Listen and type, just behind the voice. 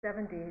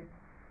70s,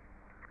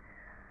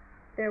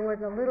 there was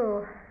a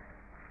little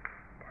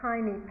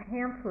tiny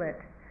pamphlet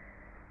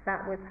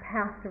that was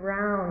passed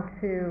around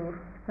to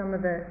some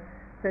of the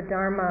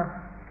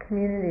Dharma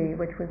community,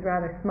 which was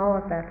rather small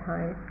at that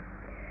time.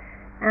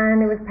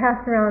 And it was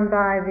passed around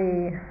by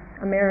the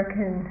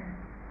American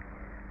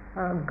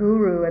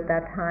guru at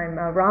that time,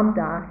 Ram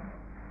Dass,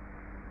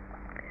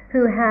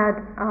 who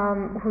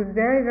was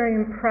very, very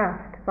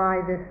impressed by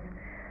these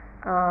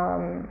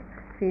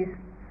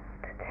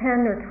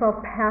 10 or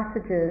 12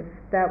 passages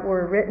that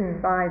were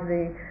written by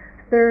the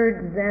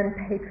third Zen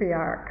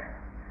patriarch,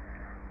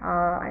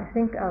 I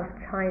think of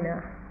China,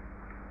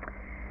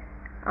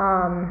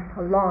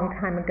 a long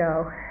time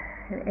ago,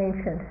 in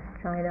ancient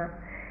China.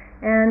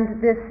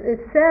 And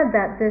it said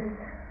that this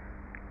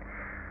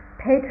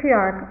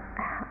patriarch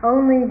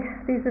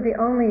these are the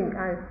only,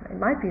 it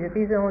might be that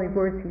these are the only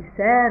words he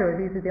said,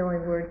 or these are the only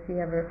words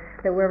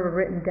that were ever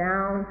written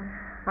down.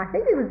 I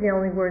think it was the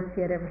only words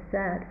he had ever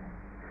said.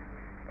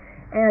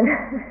 And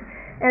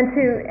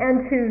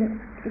to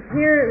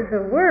hear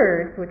the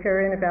words, which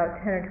are in about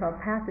 10 or 12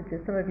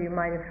 passages, some of you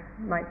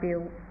might be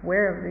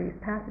aware of these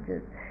passages,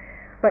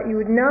 but you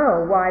would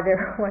know why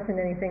there wasn't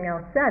anything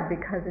else said,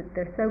 because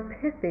they're so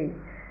pithy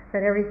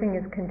that everything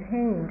is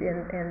contained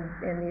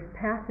in these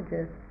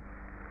passages.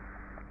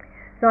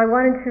 So I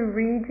wanted to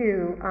read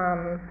you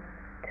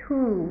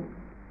two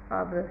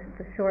of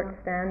the short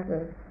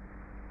stanzas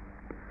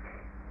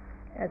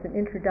as an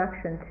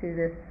introduction to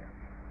this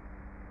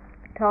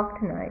talk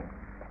tonight.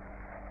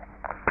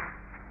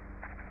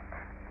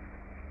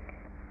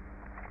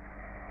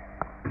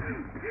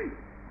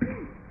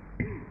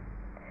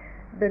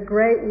 The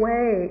great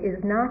way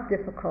is not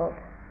difficult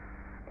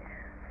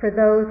for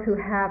those who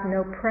have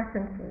no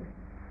preferences.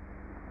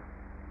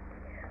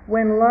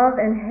 When love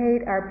and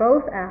hate are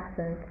both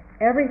absent,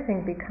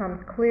 everything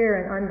becomes clear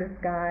and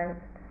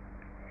undisguised.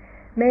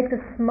 Make the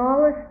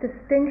smallest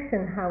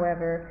distinction,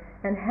 however,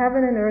 and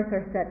heaven and earth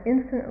are set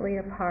infinitely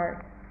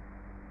apart.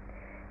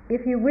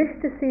 If you wish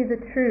to see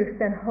the truth,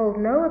 then hold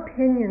no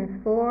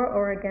opinions for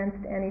or against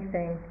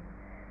anything.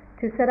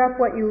 To set up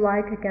what you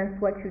like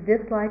against what you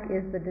dislike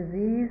is the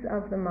disease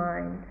of the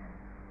mind.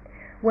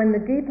 When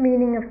the deep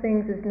meaning of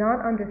things is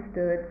not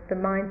understood,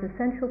 the mind's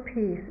essential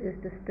peace is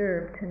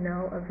disturbed to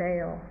no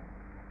avail.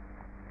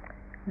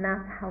 And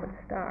that's how it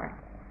starts.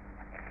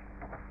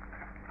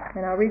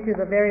 And I'll read you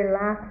the very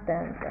last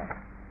stanza.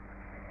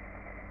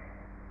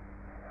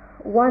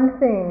 One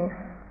thing,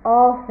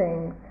 all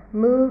things,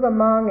 move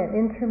among and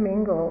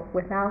intermingle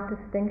without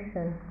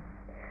distinction.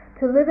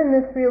 To live in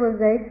this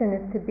realization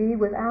is to be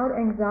without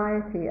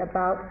anxiety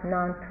about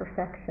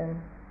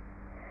non-perfection.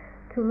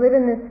 To live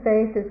in this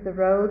faith is the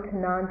road to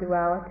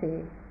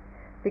non-duality,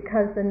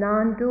 because the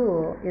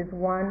non-dual is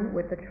one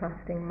with the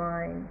trusting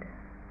mind.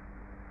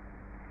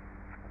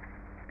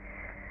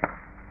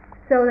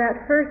 So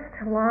that first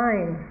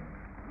line,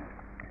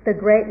 the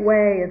great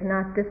way is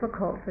not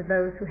difficult for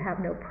those who have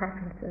no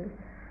preferences.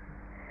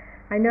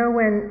 I know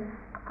when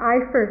I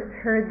first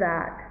heard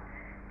that,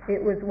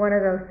 it was one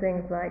of those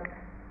things like,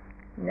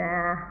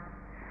 nah,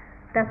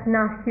 that's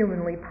not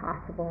humanly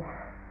possible.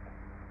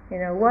 You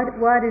know,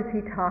 what is he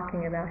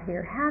talking about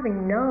here?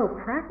 Having no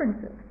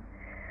preferences.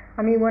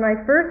 I mean, when I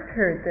first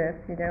heard this,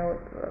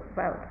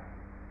 about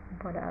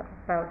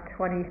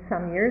 20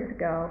 some years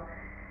ago,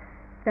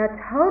 that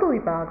totally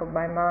boggled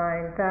my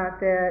mind that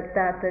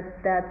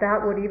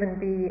would even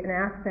be an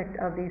aspect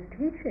of these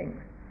teachings,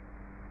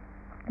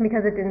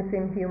 because it didn't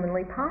seem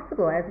humanly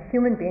possible. As a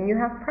human being, you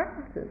have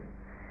preferences.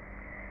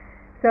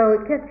 So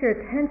it gets your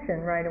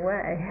attention right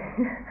away.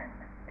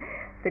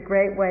 The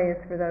great way is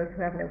for those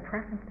who have no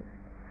preferences.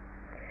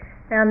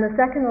 And the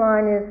second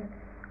line is,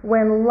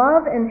 when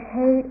love and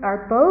hate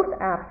are both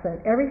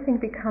absent, everything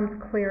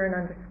becomes clear and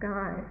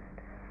undisguised.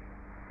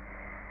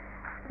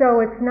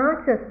 So it's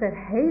not just that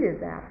hate is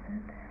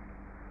absent,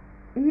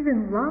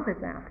 even love is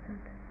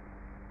absent.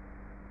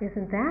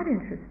 Isn't that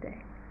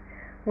interesting?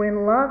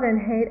 When love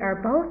and hate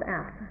are both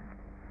absent.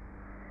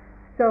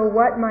 So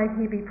what might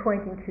he be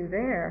pointing to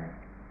there?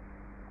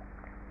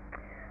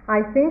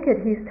 I think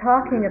that he's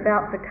talking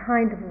about the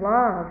kind of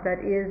love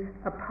that is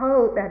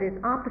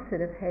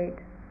opposite of hate,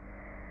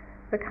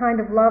 the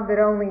kind of love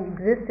that only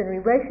exists in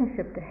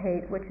relationship to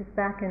hate, which is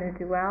back in a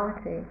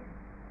duality.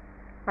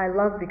 I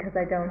love because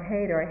I don't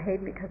hate, or I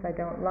hate because I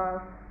don't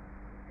love.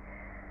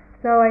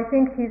 So I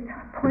think he's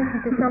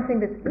pointing to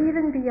something that's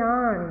even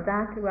beyond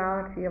that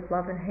duality of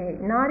love and hate,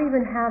 not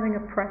even having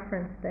a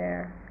preference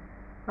there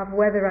of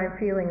whether I'm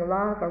feeling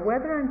love or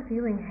whether I'm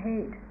feeling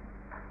hate.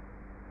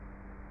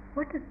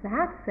 What does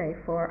that say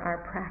for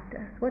our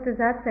practice? What does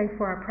that say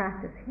for our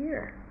practice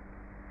here?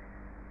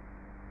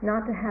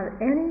 Not to have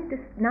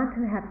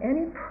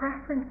any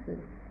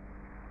preferences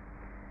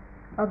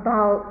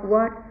about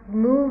what's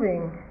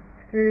moving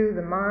through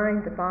the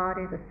mind, the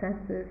body, the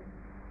senses.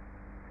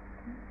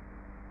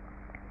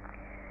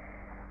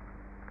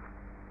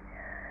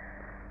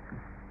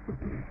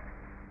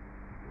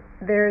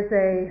 There's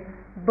a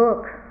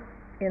book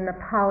in the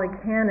Pali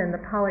Canon.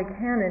 The Pali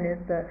Canon is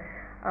the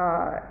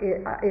are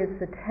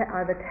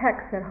the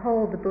texts that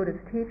hold the Buddha's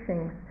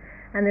teachings.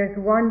 And there's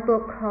one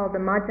book called the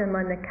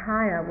Majjhima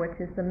Nikaya, which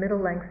is the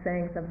middle-length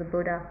sayings of the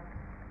Buddha.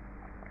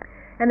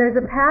 And there's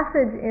a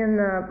passage in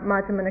the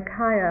Majjhima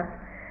Nikaya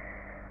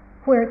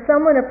where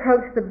someone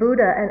approached the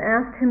Buddha and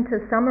asked him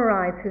to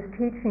summarize his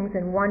teachings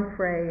in one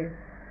phrase.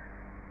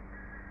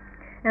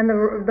 And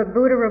the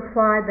Buddha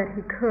replied that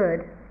he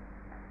could.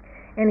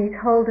 And he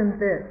told him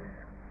this.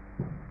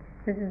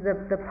 This is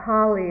the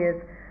Pali is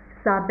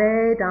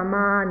Sabbe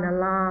Dhamma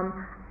Nalam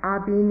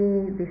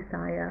Abhini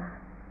Visaya.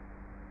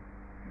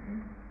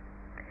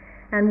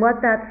 And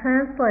what that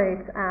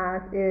translates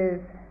as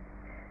is,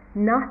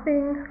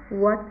 nothing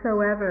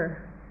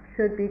whatsoever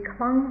should be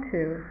clung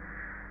to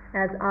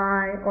as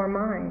I or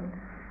mine.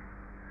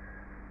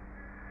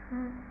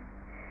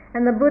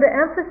 And the Buddha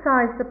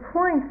emphasized the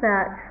point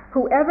that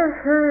whoever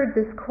heard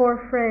this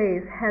core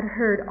phrase had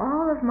heard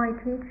all of my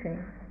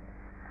teachings.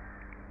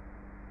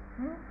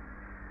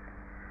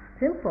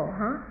 Simple,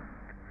 huh?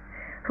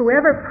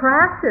 Whoever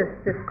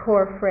practiced this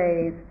core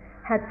phrase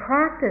had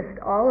practiced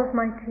all of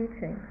my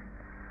teachings.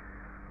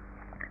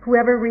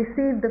 Whoever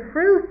received the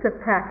fruits of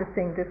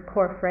practicing this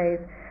core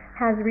phrase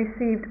has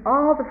received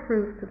all the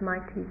fruits of my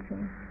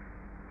teaching.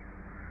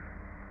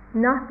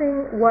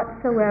 Nothing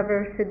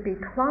whatsoever should be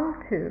clung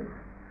to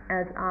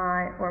as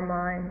I or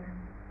mine.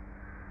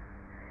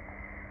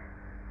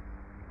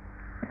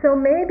 So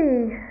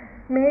maybe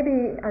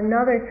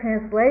another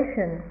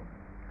translation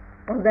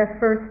of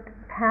that first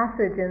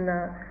passage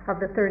of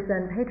the third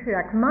Zen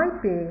patriarch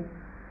might be,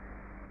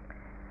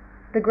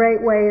 the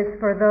great way is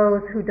for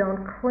those who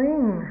don't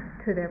cling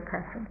to their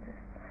preferences.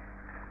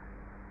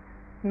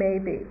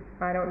 Maybe,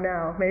 I don't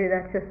know. Maybe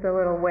that's just a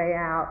little way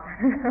out.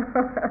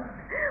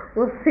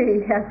 We'll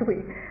see as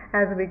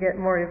we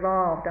get more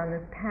evolved on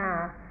this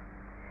path.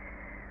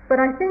 But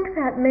I think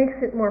that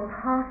makes it more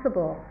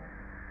possible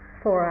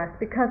for us,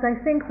 because I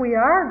think we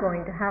are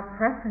going to have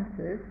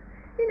preferences.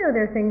 You know,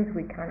 there are things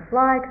we kind of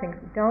like, things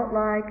we don't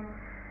like.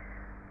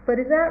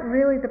 But is that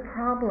really the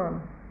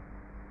problem?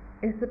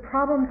 Is the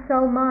problem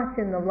so much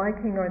in the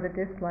liking or the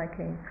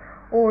disliking?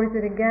 Or is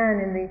it again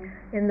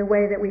in the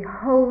way that we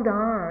hold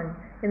on,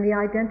 in the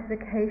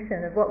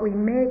identification of what we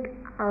make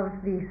of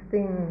these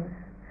things,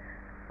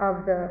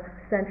 of the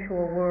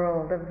sensual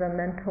world, of the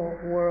mental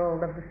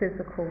world, of the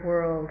physical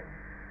world?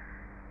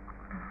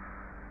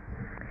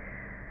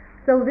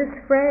 So this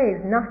phrase,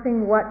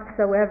 nothing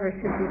whatsoever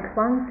should be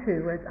clung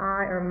to as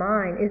I or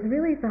mine, is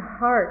really the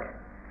heart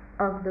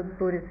of the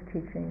Buddhist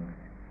teachings.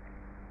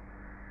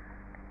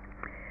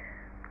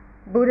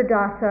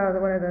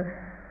 Buddhadasa, one of the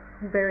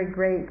very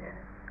great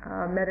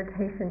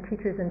meditation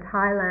teachers in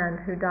Thailand,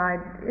 who died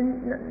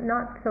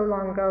not so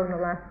long ago, in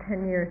the last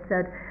 10 years,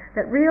 said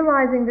that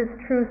realizing this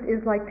truth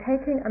is like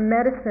taking a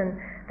medicine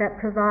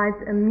that provides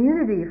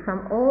immunity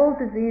from all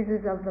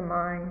diseases of the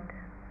mind.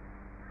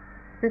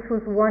 This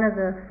was one of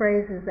the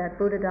phrases that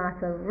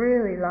Buddhadasa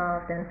really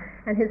loved, and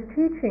his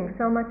teaching,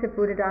 so much of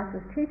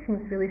Buddhadasa's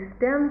teachings really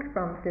stemmed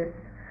from this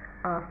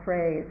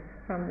phrase,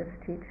 from this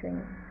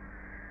teaching.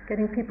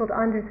 Getting people to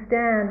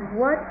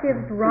understand what gives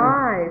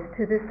rise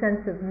to this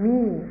sense of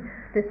me,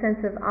 this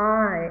sense of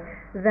I,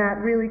 that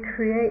really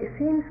can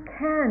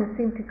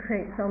seem to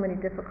create so many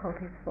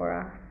difficulties for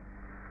us.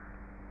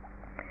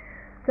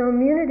 So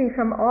immunity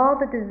from all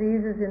the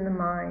diseases in the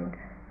mind.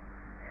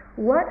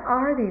 What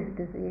are these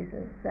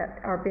diseases that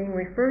are being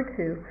referred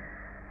to?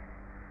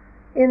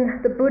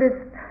 In the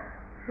Buddhist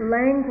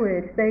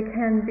language, they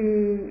can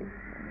be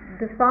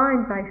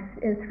defined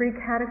in three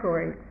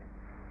categories.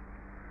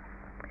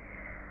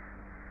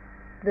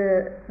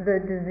 The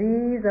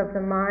disease of the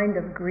mind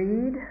of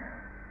greed,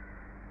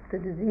 the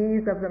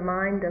disease of the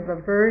mind of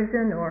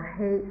aversion or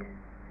hate,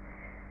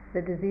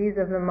 the disease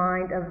of the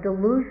mind of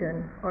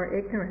delusion or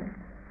ignorance.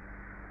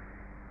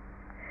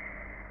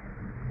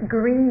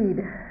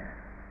 Greed,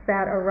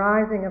 that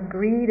arising of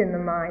greed in the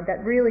mind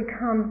that really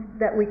comes,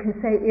 that we can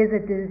say is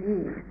a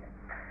disease.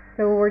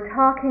 So when we're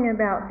talking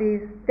about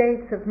these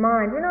states of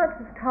mind, we're not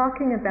just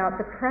talking about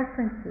the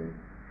preferences.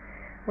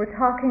 We're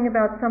talking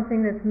about something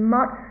that's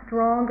much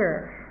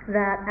stronger,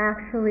 that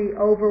actually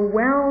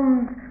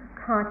overwhelms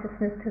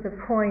consciousness to the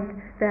point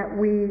that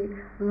we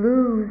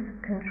lose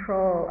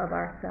control of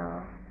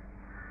ourselves.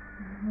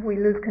 We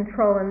lose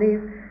control, and these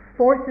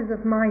forces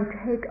of mind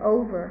take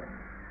over,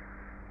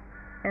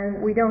 and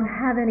we don't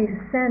have any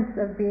sense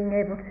of being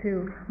able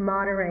to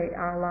moderate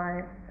our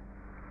lives.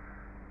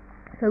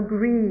 So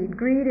greed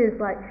is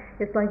like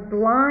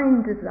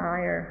blind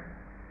desire,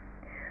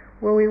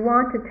 where we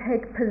want to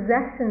take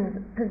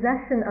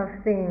possession of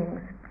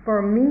things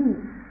for me,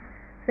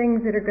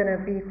 things that are going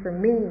to be for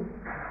me.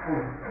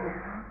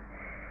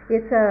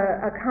 It's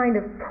a kind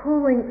of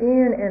pulling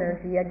in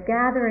energy, a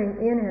gathering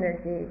in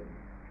energy,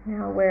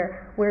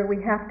 where we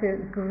have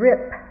to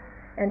grip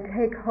and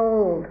take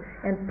hold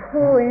and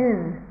pull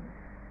in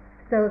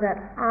so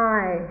that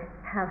I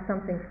have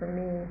something for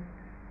me.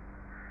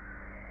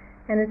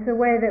 And it's a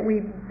way that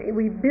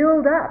we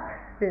build up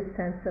this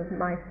sense of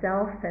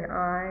myself and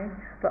I,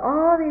 but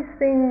all these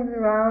things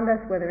around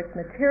us, whether it's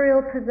material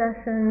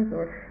possessions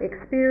or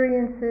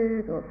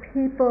experiences or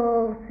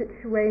people,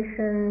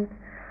 situations,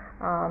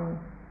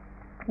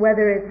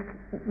 whether it's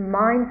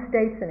mind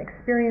states and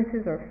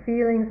experiences or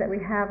feelings that we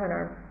have in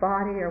our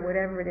body or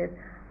whatever it is,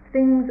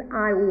 things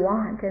I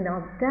want, and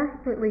I'll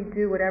desperately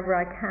do whatever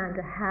I can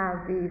to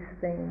have these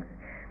things,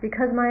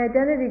 because my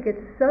identity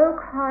gets so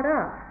caught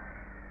up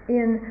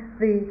in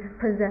the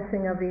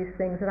possessing of these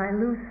things that I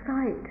lose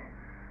sight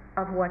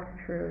of what's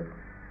true.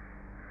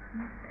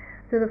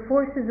 So the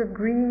forces of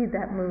greed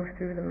that move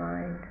through the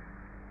mind,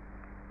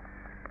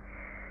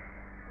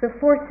 the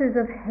forces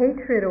of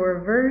hatred or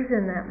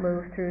aversion that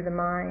move through the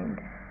mind,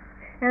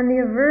 and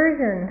the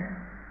aversion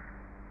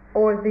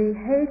or the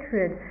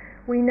hatred,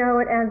 we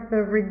know it as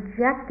the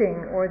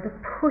rejecting or the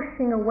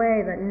pushing away,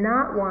 the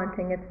not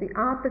wanting. It's the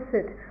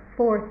opposite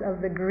force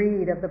of the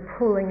greed, of the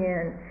pulling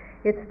in.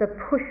 It's the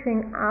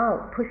pushing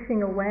out,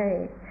 pushing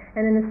away.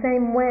 And in the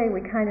same way,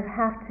 we kind of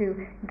have to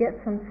get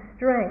some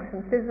strength,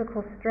 some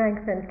physical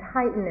strength, and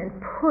tighten and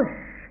push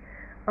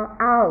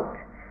out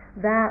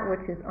that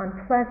which is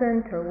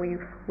unpleasant, or we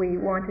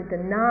want to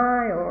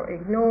deny or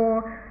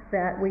ignore,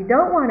 that we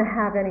don't want to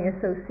have any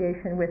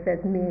association with as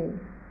me.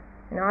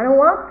 You know, I don't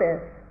want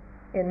this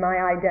in my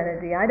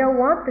identity. I don't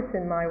want this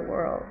in my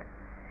world.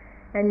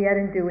 And yet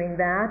in doing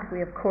that,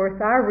 we of course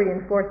are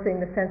reinforcing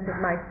the sense of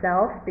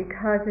myself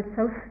because it's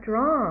so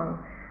strong.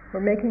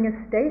 We're making a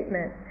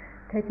statement,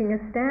 taking a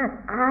stance.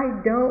 I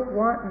don't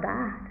want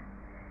that.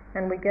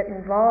 And we get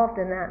involved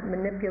in that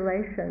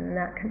manipulation, and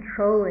that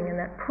controlling, and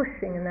that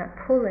pushing, and that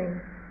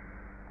pulling.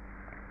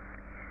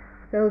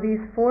 So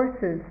these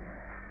forces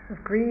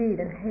of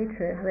greed and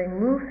hatred, they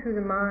move through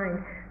the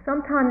mind,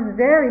 sometimes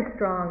very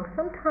strong,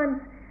 sometimes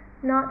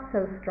not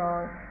so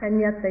strong, and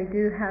yet they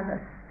do have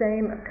a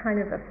same kind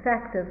of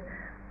effect of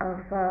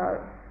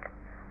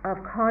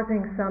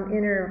causing some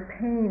inner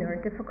pain or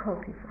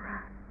difficulty for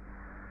us.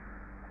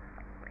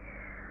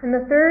 And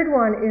the third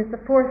one is the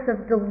force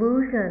of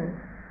delusion,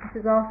 which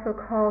is also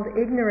called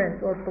ignorance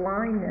or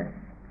blindness.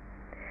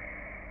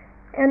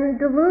 And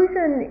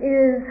delusion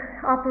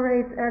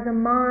operates as a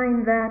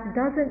mind that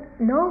doesn't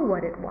know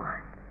what it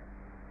wants.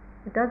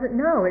 It doesn't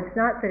know. It's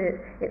not that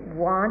it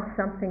wants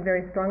something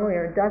very strongly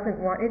or it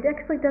doesn't want. It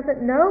actually doesn't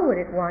know what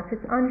it wants.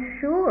 It's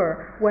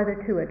unsure whether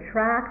to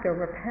attract or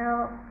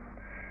repel.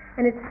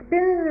 And it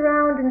spins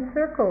around in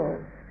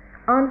circles,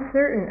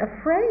 uncertain,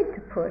 afraid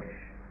to push,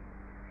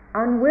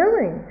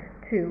 unwilling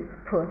to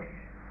push,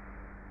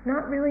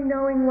 not really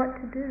knowing what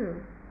to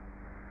do.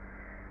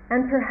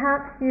 And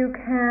perhaps you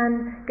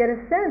can get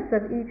a sense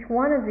of each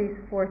one of these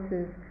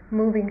forces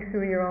moving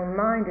through your own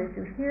mind as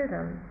you hear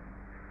them.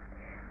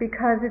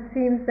 Because it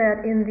seems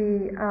that in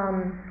the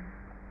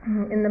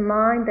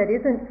mind that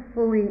isn't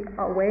fully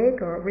awake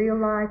or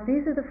realized,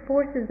 these are the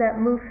forces that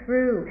move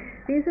through.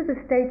 These are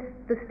the states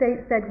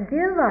that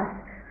give us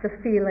the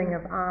feeling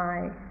of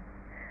I,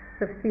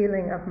 the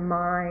feeling of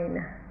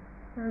mine.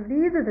 Now,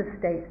 these are the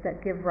states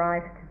that give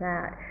rise to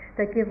that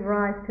give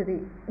rise to the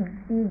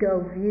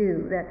ego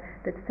view, that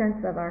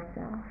sense of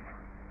ourself.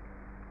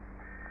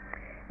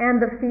 And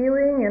the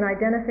feeling and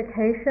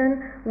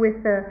identification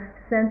with the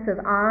sense of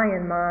I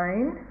and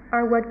mine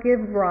are what give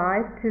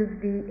rise to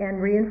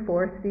and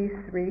reinforce these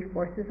three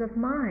forces of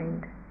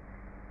mind.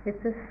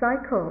 It's a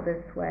cycle this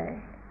way,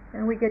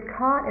 and we get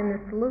caught in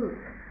this loop.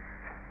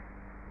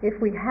 If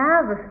we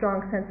have a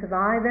strong sense of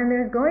I, then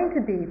there's going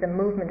to be the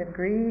movement of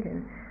greed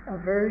and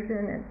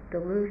aversion and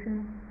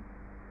delusion.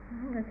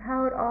 That's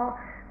how it all.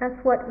 That's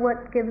what we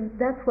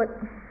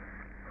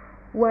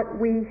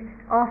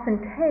often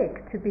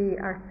take to be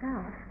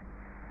ourselves.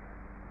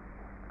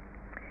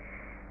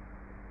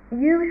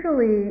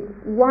 Usually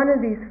one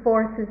of these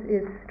forces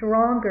is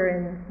stronger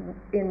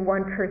in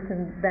one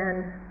person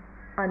than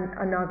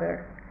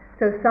another.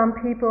 So some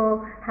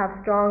people have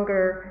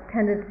stronger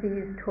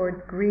tendencies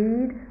towards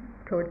greed,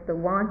 towards the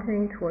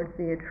wanting, towards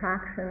the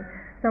attraction.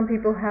 Some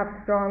people have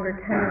stronger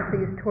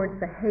tendencies towards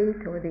the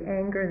hate or the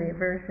anger, the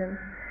aversion.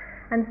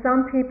 And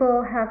some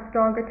people have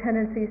stronger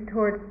tendencies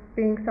towards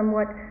being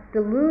somewhat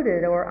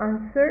deluded or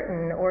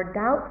uncertain or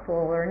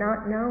doubtful or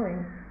not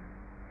knowing.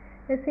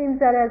 It seems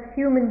that as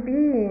human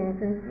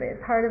beings and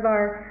part of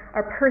our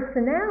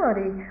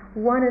personality,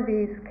 one of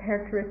these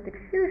characteristics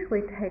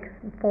usually takes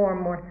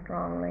form more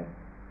strongly.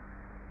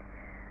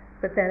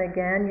 But then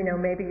again,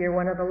 maybe you're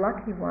one of the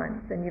lucky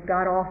ones and you've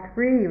got all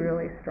three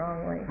really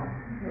strongly.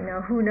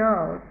 Who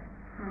knows?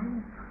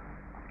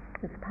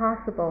 It's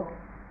possible.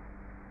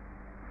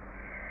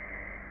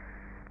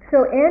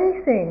 So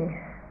anything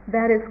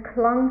that is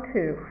clung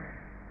to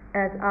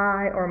as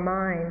I or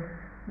mine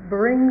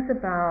brings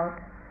about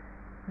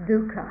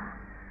dukkha.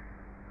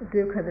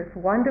 Dukkha, this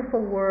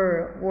wonderful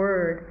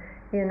word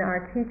in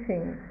our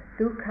teachings,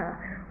 dukkha,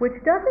 which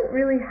doesn't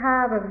really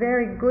have a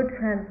very good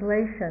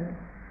translation.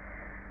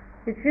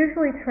 It's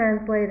usually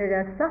translated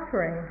as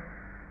suffering.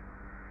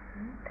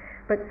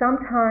 But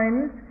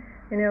sometimes,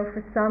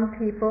 for some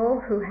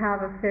people who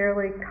have a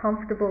fairly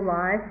comfortable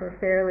life or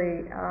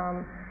fairly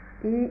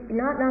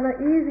not an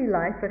easy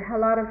life, but a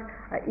lot of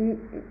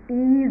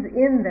ease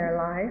in their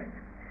life,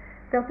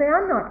 they'll say,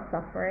 I'm not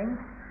suffering.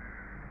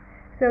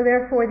 So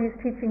therefore these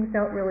teachings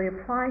don't really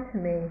apply to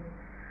me.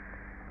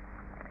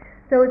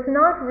 So it's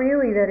not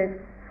really that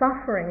it's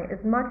suffering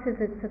as much as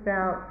it's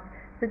about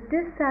the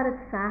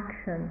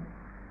dissatisfaction,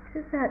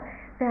 just that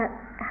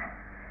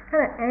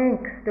kind of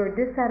angst or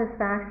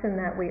dissatisfaction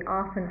that we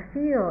often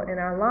feel in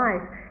our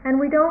life, and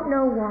we don't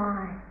know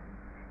why.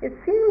 It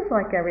seems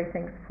like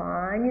everything's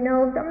fine,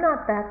 I'm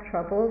not that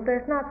troubled,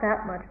 there's not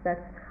that much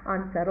that's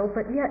unsettled,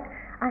 but yet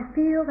I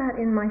feel that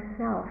in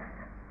myself,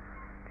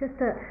 just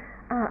a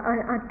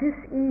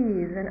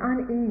dis-ease, an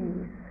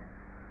unease,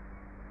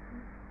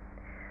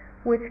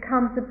 which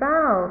comes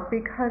about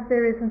because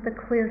there isn't the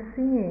clear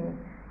seeing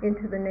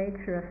into the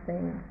nature of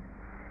things.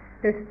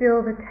 There's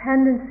still the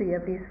tendency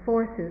of these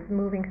forces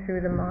moving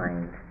through the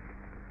mind.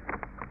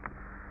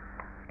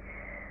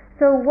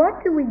 So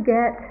what do we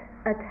get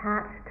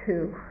attached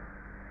to?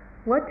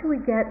 What do we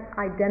get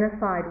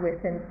identified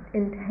with and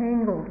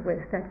entangled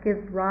with that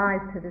gives rise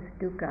to this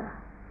dukkha?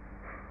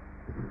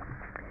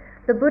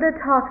 The Buddha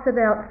talks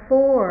about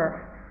 4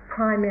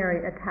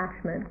 primary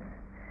attachments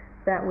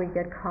that we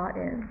get caught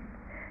in.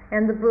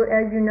 And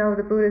as you know,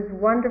 the Buddha is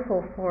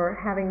wonderful for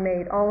having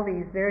made all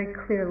these very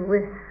clear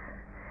lists.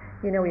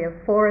 We have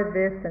 4 of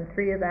this and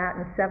 3 of that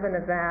and 7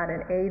 of that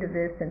and 8 of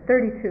this and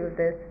 32 of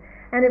this.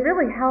 And it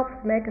really helps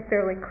make a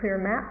fairly clear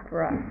map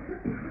for us,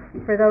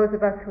 for those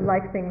of us who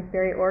like things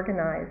very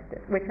organized,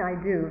 which I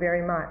do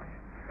very much.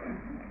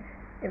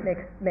 It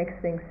makes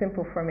things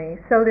simple for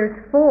me. So there's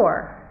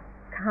 4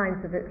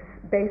 kinds of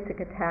basic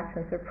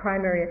attachments or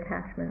primary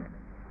attachments.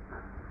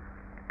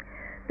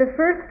 The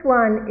first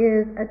one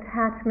is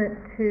attachment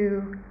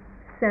to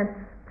sense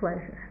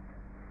pleasures.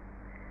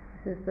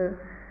 This is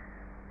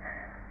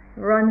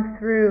runs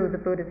through the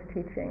Buddha's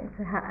teachings,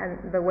 and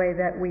the way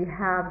that we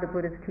have the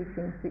Buddha's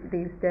teachings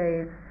these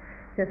days,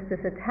 just this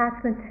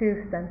attachment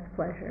to sense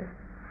pleasures.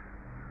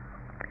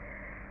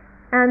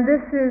 And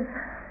this is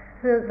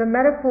the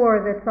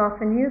metaphor that's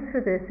often used for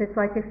this. It's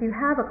like if you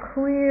have a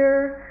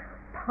clear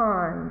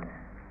pond,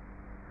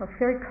 a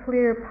very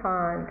clear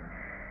pond,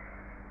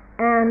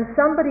 and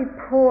somebody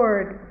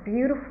poured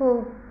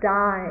beautiful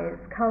dyes,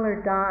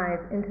 colored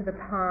dyes, into the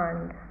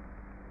pond.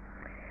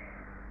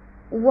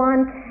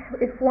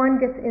 If one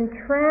gets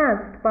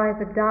entranced by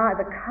the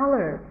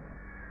colors,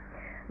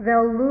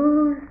 they'll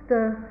lose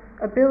the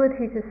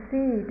ability to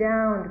see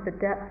down to the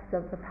depths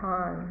of the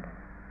pond,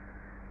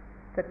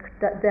 the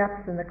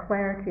depths and the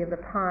clarity of the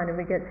pond, and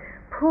we get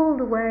pulled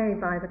away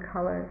by the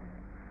colors.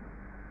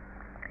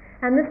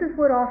 And this is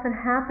what often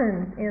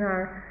happens in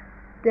our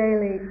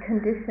daily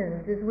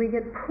conditions, is we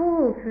get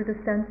pulled through the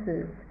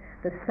senses,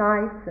 the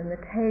sights and the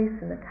tastes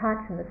and the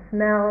touch and the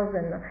smells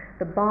and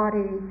the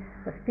body,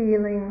 the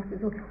feelings.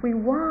 We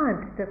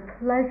want the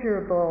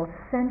pleasurable,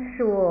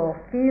 sensual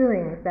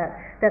feelings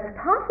that's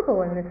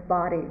possible in this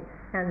body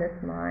and this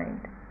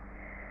mind.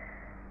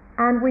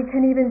 And we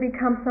can even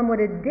become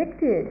somewhat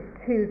addicted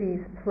to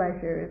these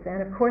pleasures. And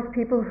of course,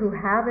 people who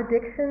have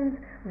addictions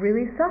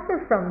really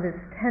suffer from this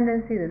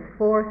tendency, this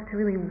force to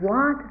really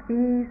want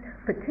these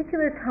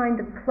particular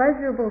kind of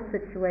pleasurable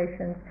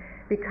situations,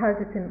 because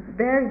it's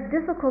very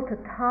difficult to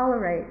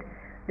tolerate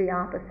the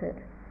opposite,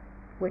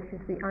 which is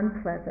the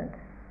unpleasant.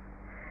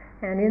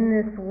 And in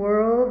this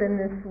world,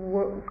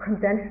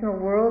 conventional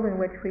world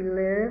in which we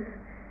live,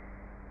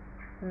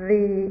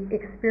 the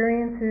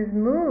experiences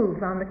move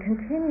on the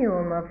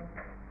continuum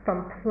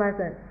from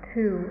pleasant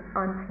to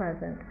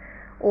unpleasant,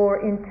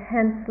 or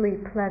intensely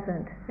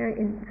pleasant,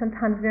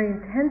 sometimes very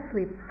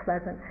intensely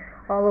pleasant,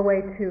 all the way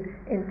to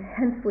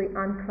intensely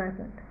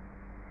unpleasant.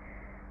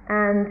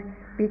 And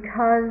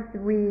because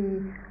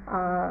we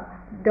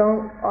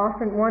don't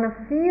often want to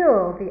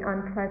feel the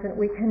unpleasant,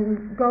 we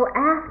can go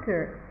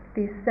after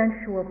these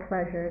sensual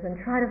pleasures and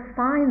try to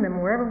find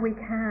them wherever we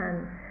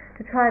can,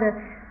 to try to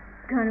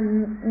kind of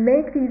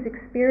make these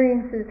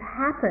experiences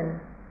happen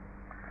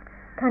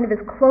kind of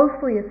as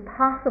closely as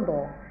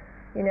possible,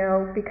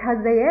 because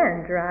they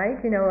end,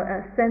 right?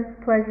 A sense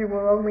pleasure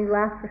will only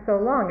last for so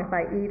long. If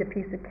I eat a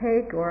piece of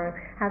cake, or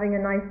having a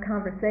nice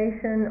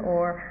conversation,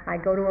 or I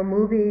go to a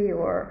movie,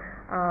 or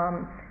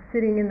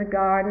sitting in the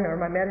garden, or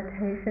my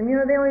meditation,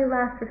 they only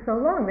last for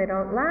so long. They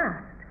don't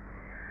last.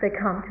 They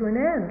come to an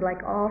end,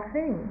 like all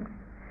things.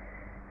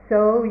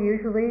 So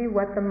usually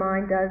what the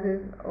mind does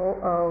is,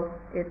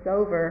 it's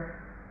over.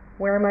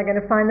 Where am I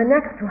going to find the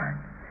next one?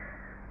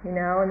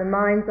 And the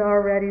mind's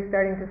already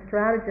starting to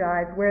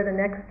strategize where the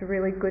next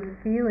really good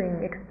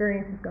feeling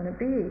experience is going to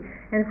be.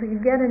 And if we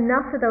can get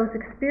enough of those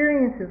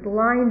experiences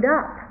lined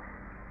up,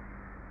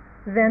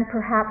 then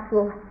perhaps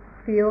we'll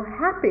feel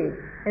happy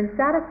and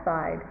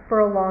satisfied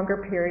for a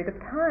longer period of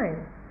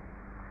time.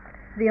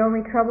 The only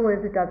trouble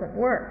is it doesn't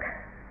work.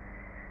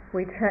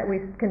 We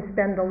can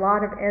spend a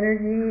lot of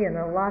energy and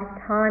a lot of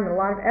time and a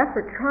lot of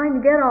effort trying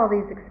to get all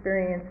these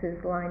experiences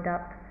lined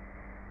up,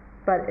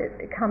 but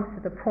it comes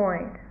to the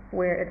point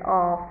where it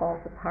all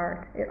falls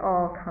apart. It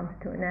all comes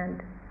to an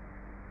end.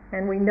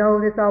 And we know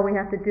this, all we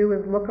have to do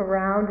is look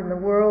around in the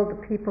world,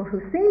 the people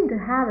who seem to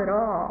have it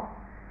all,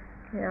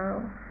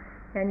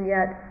 and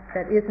yet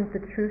that isn't the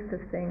truth of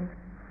things.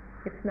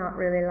 It's not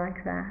really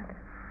like that.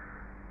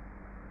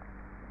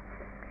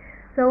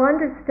 So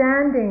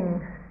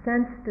understanding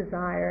sense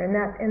desire and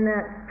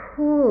that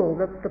pull,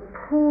 the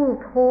pull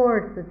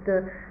towards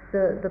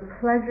the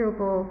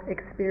pleasurable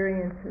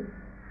experiences.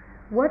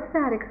 What's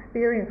that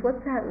experience?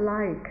 What's that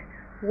like?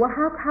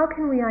 How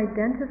can we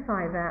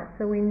identify that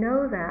so we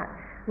know that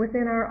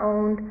within our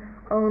own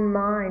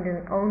mind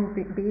and own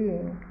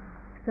being,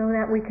 so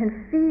that we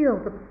can feel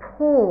the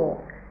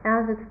pull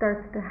as it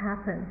starts to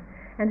happen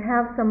and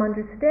have some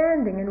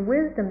understanding and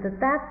wisdom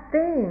that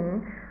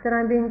thing that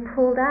I'm being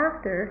pulled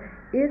after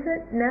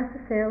isn't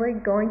necessarily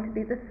going to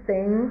be the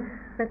thing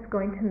that's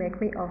going to make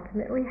me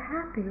ultimately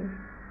happy.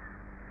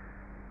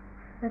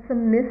 That's a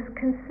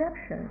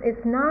misconception.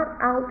 It's not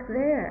out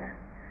there.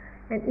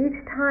 And each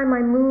time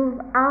I move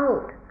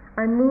out,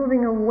 I'm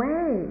moving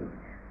away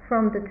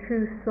from the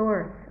true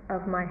source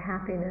of my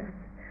happiness,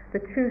 the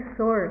true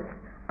source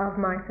of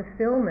my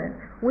fulfillment,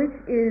 which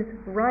is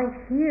right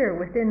here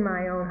within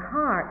my own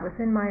heart,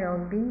 within my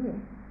own being.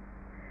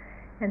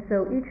 And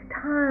so each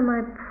time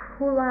I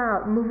pull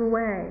out, move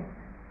away,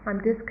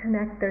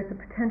 there's a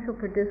potential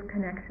for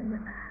disconnection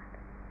with that.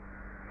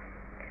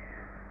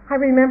 I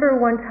remember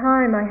one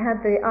time I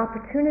had the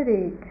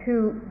opportunity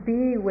to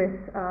be with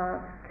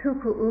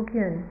Tupu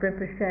Ugyen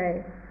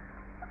Rinpoche,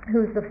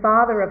 who's the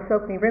father of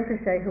Sokni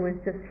Rinpoche, who was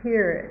just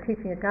here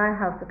teaching at Gaia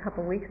House a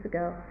couple weeks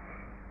ago.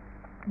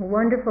 A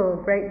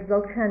wonderful, great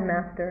Dzogchen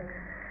master.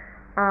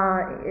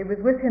 It was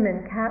with him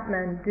in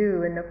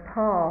Kathmandu in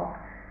Nepal,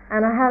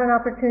 and I had an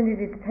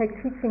opportunity to take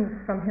teachings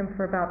from him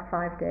for about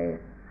 5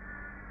 days.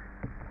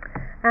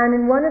 And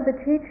in one of the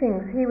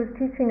teachings, he was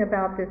teaching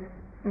about this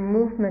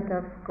movement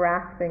of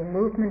grasping,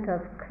 movement of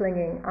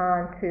clinging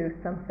on to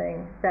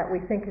something that we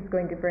think is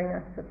going to bring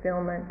us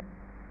fulfillment.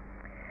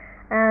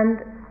 And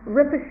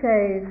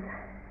Rinpoches,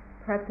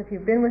 perhaps if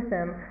you've been with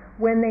them,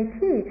 when they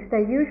teach,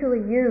 they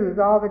usually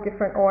use all the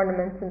different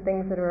ornaments and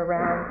things that are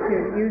around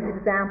to use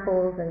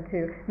examples and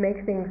to make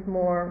things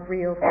more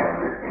real for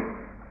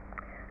them.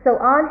 So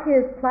on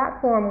his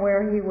platform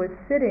where he was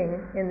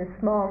sitting in the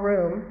small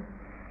room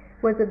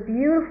was a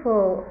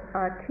beautiful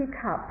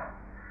teacup,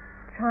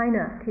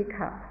 china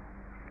teacup,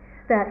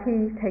 that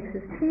he takes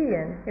his tea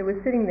in. It was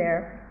sitting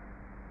there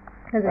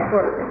as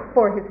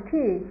for his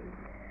tea,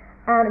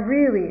 and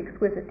really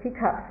exquisite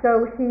teacup.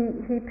 So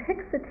he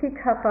picks the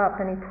teacup up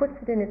and he puts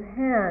it in his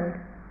hand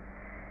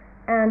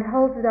and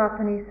holds it up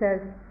and he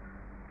says,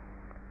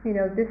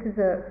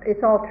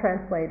 it's all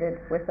translated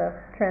with a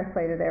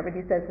translator there, but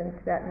he says in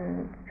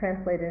Tibetan,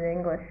 translated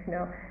in English,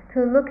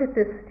 to look at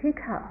this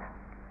teacup.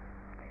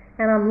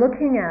 And I'm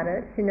looking at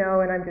it,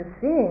 and I'm just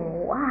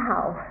seeing,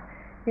 wow,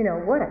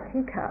 what a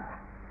teacup.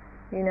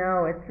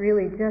 It's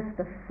really just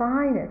the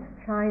finest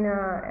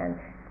china and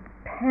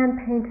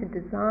hand-painted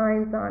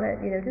designs on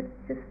it,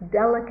 just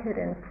delicate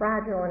and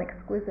fragile and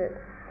exquisite.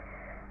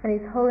 And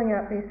he's holding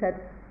it up and he said,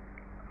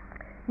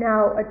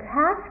 now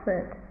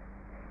attachment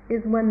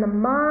is when the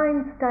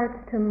mind starts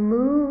to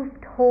move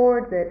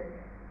towards it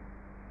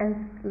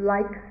and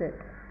likes it,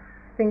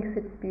 thinks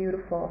it's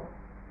beautiful.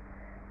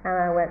 And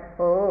I went,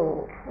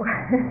 oh,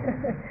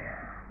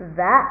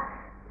 that's,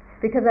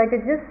 because I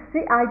could just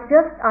see, I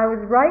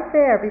was right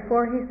there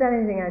before he said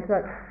anything. I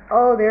thought,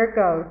 oh, there it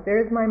goes.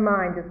 There's my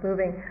mind just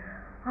moving.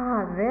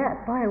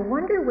 Boy, I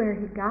wonder where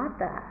he got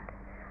that.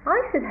 I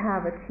should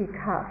have a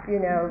teacup,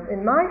 in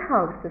my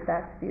house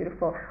that's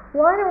beautiful.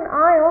 Why don't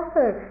I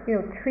also,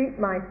 treat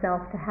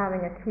myself to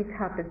having a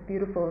teacup as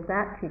beautiful as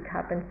that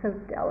teacup and so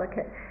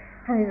delicate?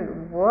 And he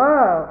said,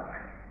 whoa.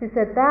 He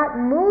said that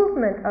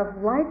movement of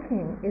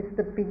liking is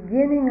the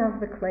beginning of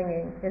the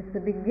clinging, is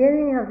the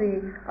beginning of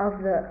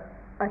the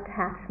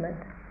attachment.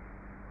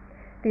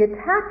 The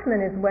attachment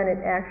is when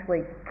it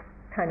actually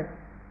kind of,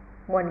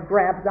 one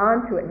grabs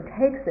onto it and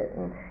takes it,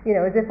 and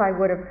as if I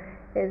would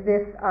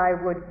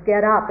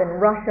get up and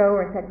rush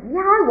over and said,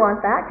 yeah, I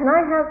want that, can I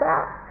have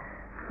that?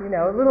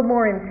 A little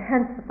more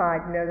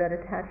intensified, that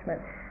attachment.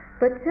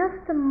 But just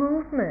the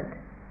movement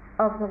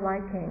of the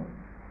liking.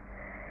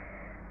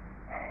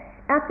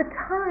 At the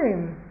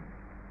time,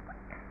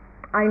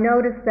 I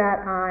noticed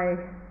that I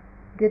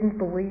didn't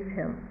believe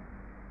him.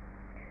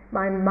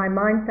 My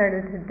mind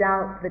started to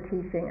doubt the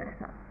teaching. I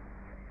thought,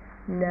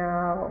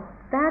 no,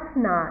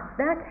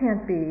 that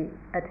can't be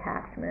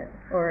attachment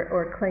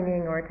or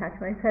clinging or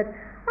attachment. I said,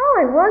 all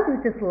I was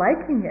just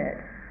liking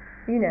it.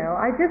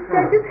 I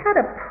just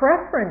had a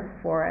preference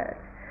for it.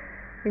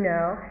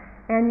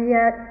 And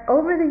yet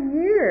over the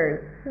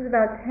years, this is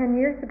about 10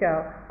 years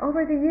ago,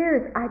 over the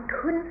years I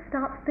couldn't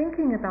stop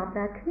thinking about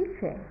that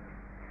teaching.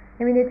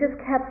 It just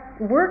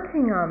kept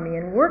working on me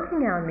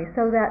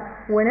so that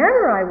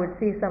whenever I would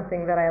see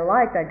something that I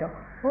liked, I'd go,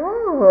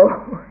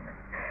 oh.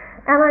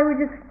 And I would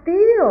just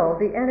feel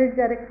the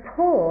energetic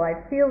pull.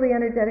 I'd feel the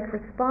energetic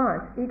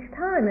response each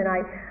time, and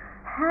I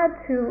had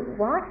to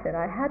watch it.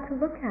 I had to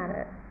look at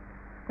it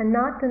and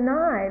not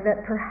deny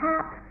that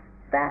perhaps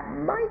that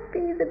might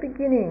be the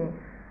beginning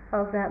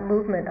of that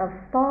movement of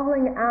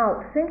falling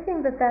out,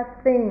 thinking that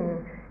that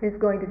thing is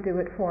going to do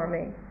it for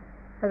me,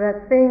 or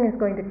that thing is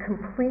going to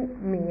complete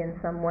me in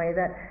some way,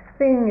 that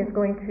thing is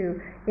going to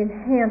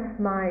enhance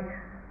my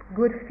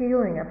good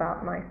feeling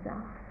about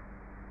myself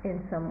in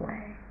some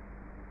way,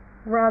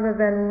 rather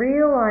than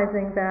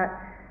realizing that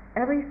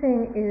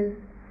everything is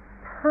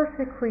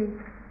perfectly,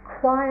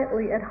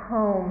 quietly at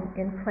home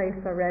in place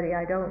already.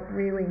 I don't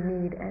really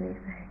need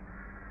anything.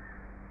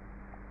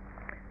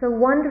 So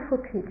wonderful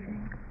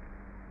teaching.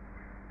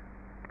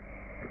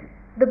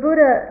 The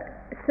Buddha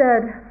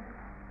said,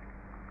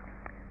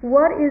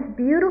 "What is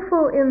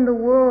beautiful in the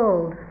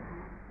world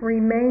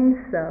remains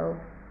so,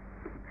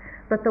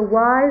 but the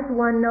wise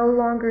one no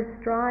longer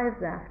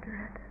strives after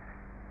it."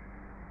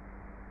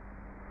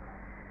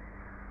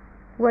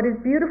 What is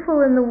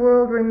beautiful in the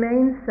world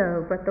remains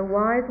so, but the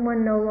wise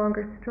one no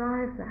longer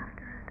strives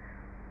after it.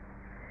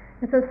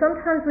 And so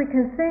sometimes we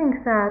can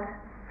think that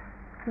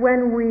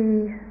when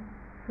we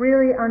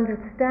really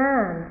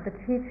understand the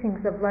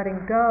teachings of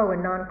letting go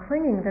and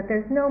non-clinging, that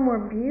there's no more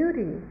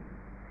beauty.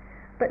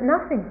 But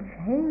nothing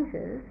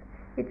changes.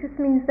 It just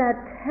means that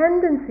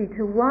tendency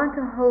to want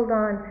to hold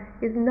on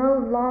is no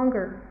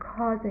longer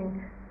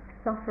causing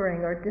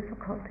suffering or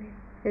difficulty.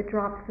 It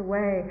drops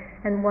away,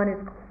 and one is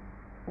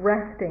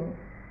resting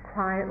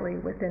quietly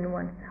within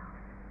oneself.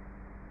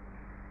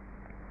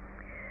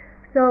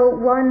 So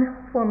one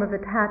form of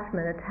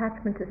attachment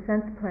to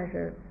sense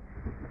pleasure.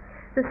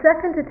 The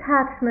second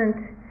attachment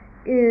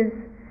is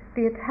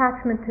the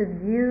attachment to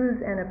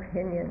views and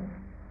opinions.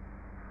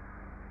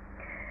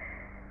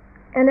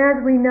 And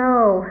as we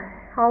know,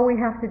 all we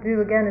have to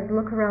do again is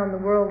look around the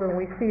world and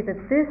we see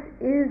that this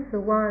is the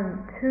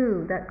one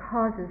too that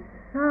causes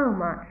so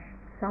much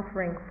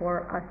suffering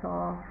for us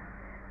all.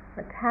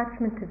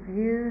 Attachment to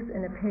views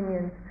and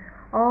opinions,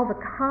 all the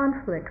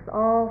conflicts,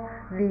 all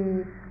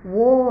the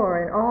war,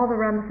 and all the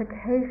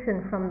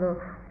ramifications from the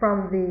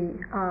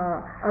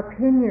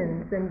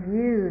opinions and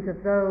views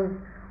of those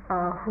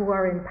who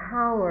are in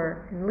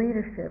power and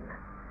leadership.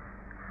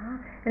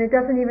 And it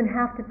doesn't even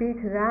have to be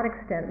to that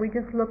extent. We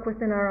just look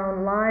within our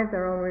own lives,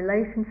 our own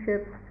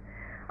relationships,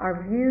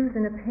 our views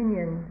and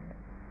opinions.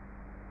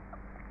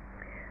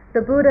 The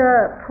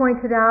Buddha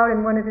pointed out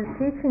in one of his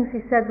teachings,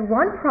 he said,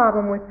 one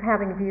problem with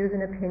having views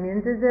and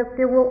opinions is that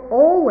there will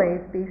always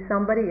be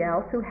somebody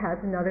else who has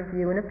another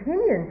view and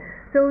opinion.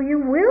 So you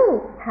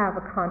will have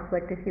a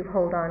conflict if you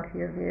hold on to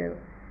your view.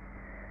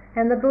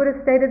 And the Buddha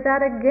stated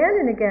that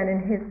again and again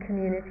in his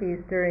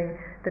communities during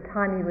the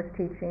time he was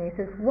teaching. He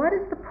says, what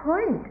is the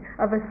point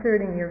of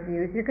asserting your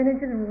views? You're going to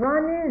just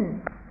run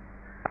in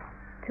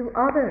to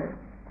others,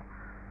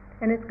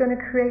 and it's going to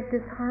create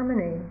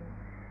disharmony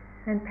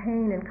and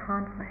pain and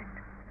conflict.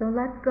 So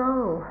let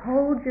go.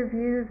 Hold your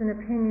views and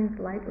opinions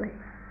lightly.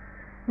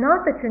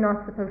 Not that you're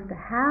not supposed to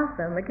have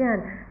them.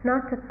 Again,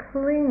 not to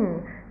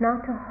cling,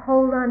 not to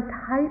hold on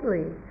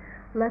tightly.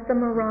 Let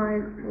them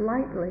arise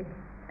lightly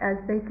as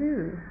they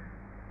do.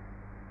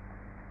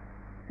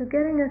 So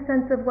getting a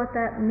sense of what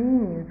that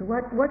means.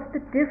 What's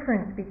the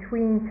difference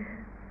between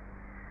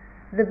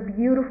the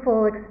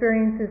beautiful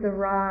experiences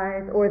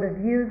arise or the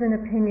views and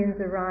opinions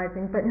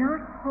arising, but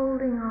not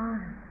holding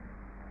on.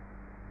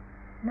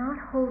 Not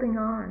holding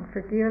on for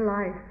dear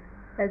life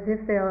as if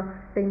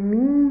they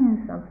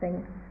mean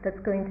something that's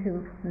going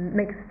to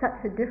make such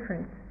a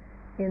difference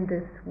in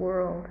this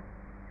world.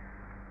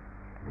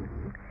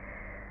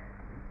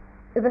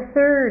 The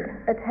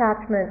third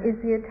attachment is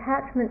the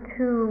attachment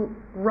to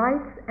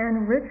rites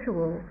and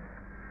rituals,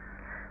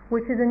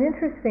 which is an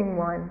interesting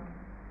one,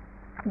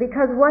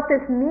 because what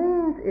this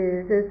means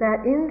is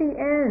that in the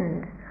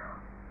end,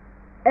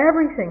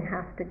 everything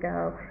has to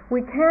go. We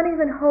can't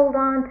even hold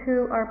on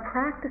to our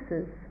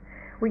practices.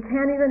 We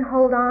can't even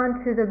hold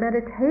on to the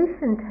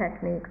meditation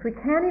techniques. We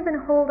can't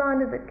even hold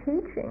on to the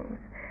teachings.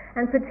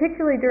 And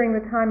particularly during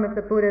the time of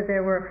the Buddha,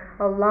 there were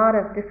a lot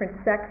of different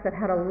sects that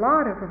had a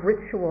lot of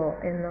ritual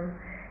in them.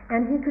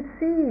 And he could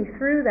see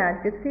through that,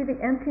 he could see the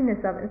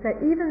emptiness of it, and say,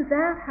 even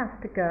that has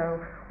to go.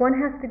 One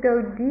has to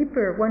go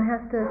deeper. One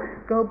has to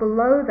go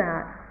below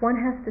that. One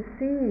has to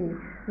see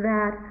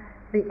that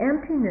the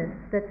emptiness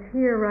that's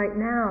here right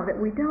now, that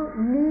we don't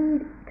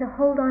need to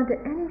hold on to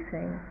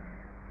anything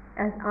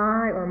as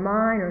I or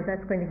mine, or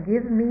that's going to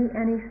give me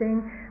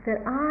anything,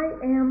 that I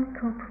am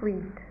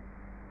complete.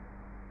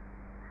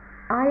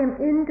 I am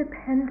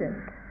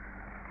independent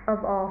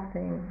of all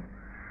things.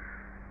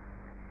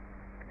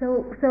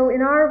 So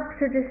in our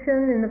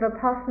tradition, in the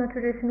Vipassana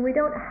tradition, we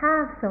don't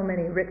have so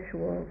many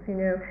rituals.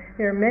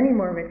 There are many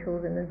more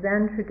rituals in the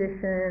Zen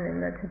tradition, in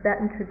the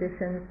Tibetan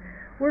traditions.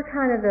 We're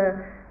kind of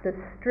the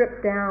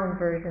stripped down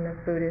version of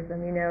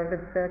Buddhism,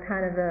 the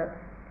kind of the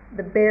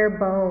bare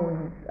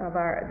bones of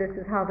this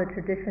is how the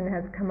tradition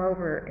has come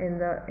over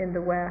in the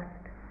West.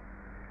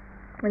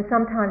 And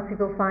sometimes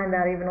people find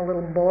that even a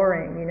little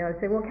boring,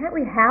 say, well, can't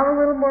we have a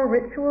little more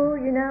ritual,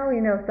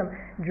 some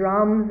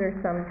drums or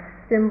some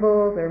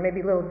cymbals or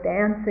maybe a little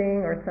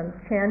dancing or some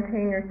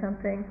chanting or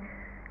something.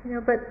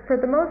 But for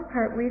the most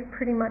part, we've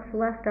pretty much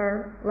left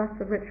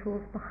the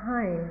rituals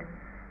behind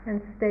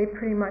and stayed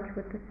pretty much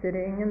with the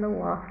sitting and the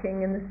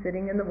walking and the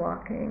sitting and the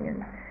walking,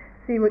 and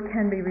see what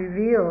can be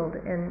revealed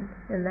in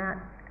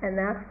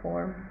that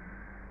form.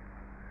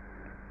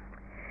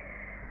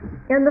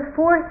 And the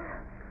fourth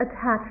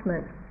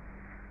attachment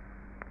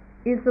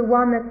is the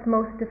one that's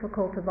most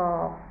difficult of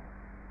all.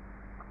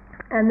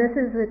 And this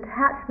is the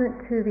attachment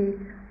to the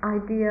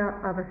idea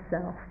of a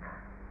self.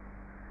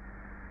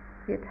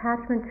 The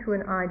attachment to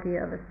an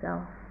idea of a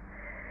self.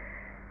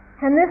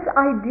 And this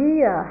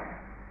idea,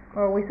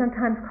 or we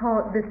sometimes call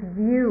it this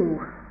view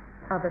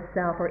of a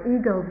self, or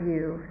ego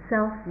view,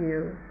 self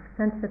view,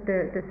 sense that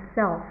the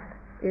self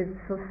is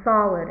so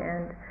solid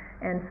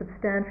and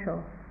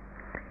substantial.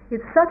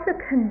 It's such a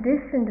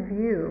conditioned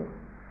view.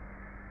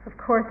 Of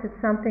course,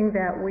 it's something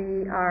that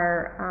we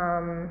are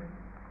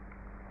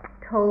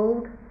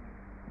told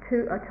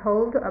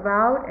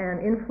about and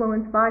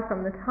influenced by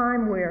from the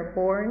time we are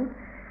born,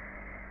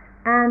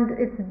 and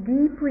it's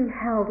deeply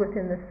held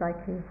within the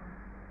psyche.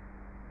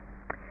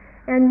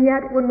 And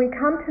yet, when we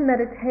come to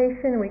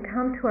meditation, we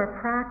come to our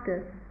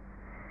practice,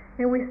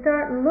 and we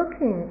start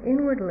looking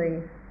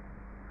inwardly,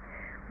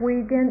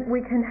 we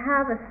can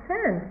have a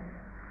sense,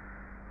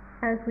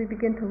 as we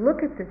begin to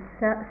look at this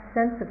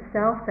sense of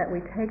self that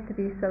we take to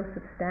be so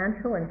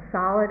substantial and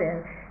solid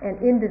and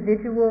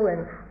individual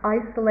and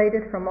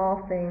isolated from all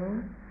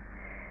things,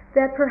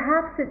 that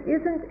perhaps it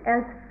isn't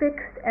as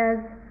fixed as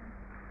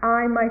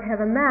I might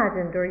have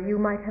imagined or you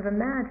might have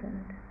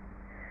imagined.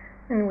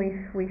 And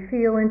we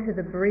feel into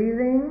the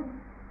breathing,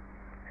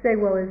 say,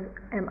 well,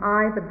 am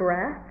I the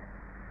breath?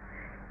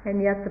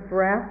 And yet the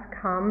breath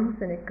comes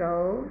and it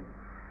goes.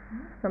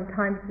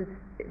 Sometimes it's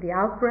the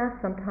out-breath,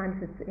 sometimes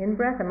it's the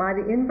in-breath. Am I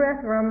the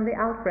in-breath or am I the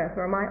out-breath,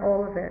 or am I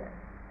all of it?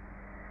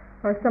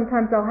 Or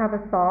sometimes I'll have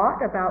a thought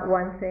about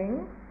one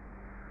thing,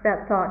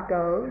 that thought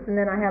goes, and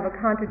then I have a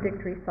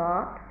contradictory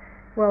thought.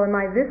 Well, am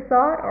I this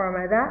thought or am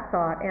I that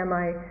thought?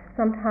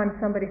 Sometimes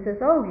somebody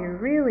says, oh,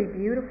 you're really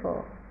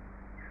beautiful.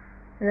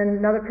 And then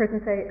another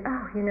person say,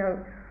 oh, you're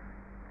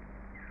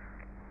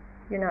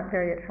not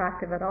very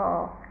attractive at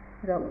all.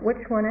 So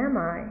which one am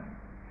I?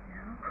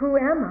 Who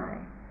am I?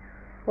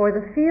 Or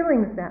the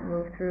feelings that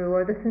move through,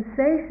 or the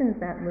sensations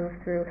that move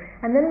through.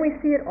 And then we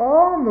see it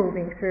all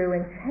moving through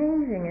and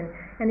changing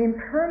and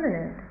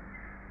impermanent.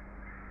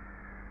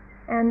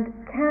 And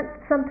can't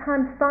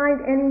sometimes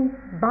find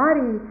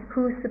anybody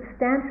who's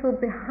substantial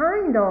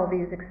behind all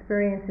these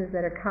experiences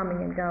that are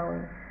coming and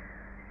going.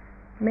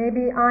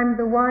 Maybe I'm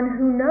the one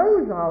who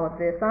knows all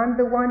of this. I'm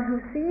the one who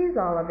sees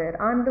all of it.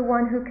 I'm the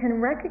one who can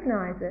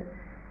recognize it.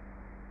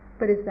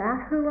 But is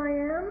that who I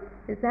am?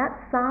 Is that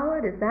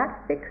solid? Is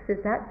that fixed?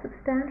 Is that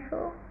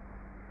substantial?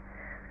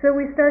 So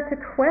we start to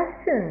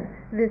question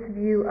this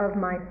view of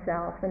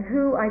myself and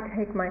who I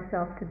take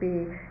myself to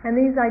be, and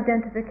these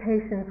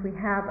identifications we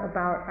have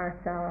about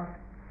ourselves.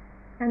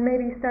 And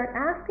maybe start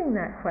asking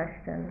that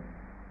question,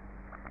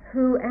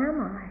 who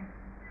am I?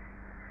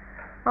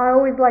 I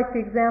always like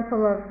the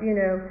example of,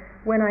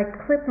 when I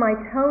clip my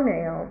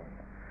toenails,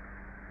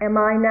 am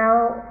I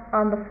now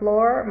on the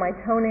floor? My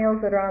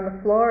toenails that are on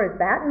the floor, is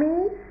that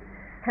me?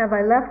 Have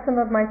I left some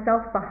of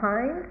myself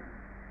behind?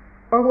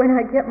 Or when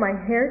I get my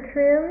hair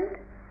trimmed,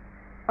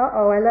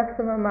 I left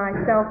some of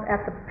myself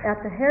at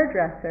the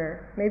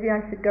hairdresser. Maybe I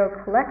should go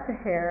collect the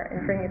hair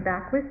and bring it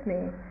back with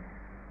me.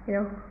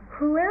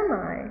 Who am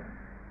I?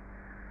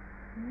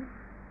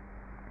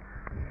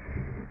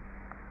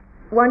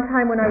 One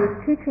time when I was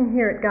teaching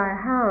here at Gaia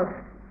House,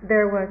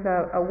 there was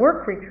a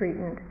work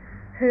retreatant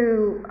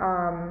who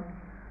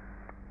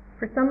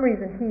for some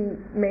reason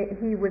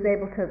he was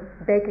able to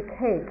bake a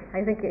cake. I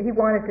think he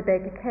wanted to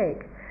bake a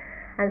cake,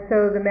 and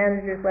so the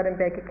managers let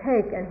him bake a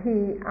cake, and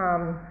he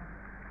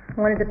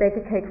wanted to bake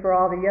a cake for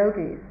all the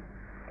yogis,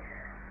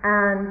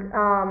 and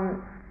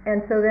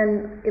so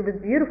then it was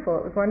beautiful,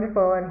 it was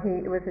wonderful, and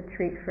it was a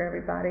treat for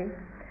everybody.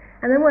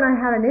 And then when I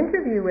had an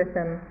interview with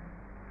him,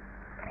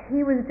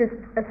 he was just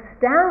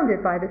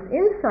astounded by this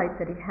insight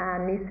that he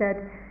had, and he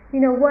said,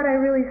 what I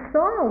really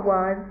saw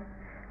was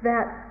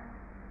that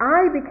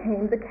I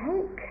became the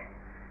cake.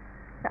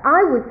 I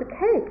was the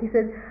cake. He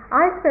said,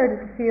 I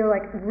started to feel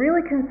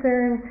really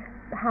concerned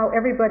how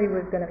everybody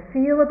was going to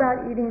feel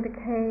about eating the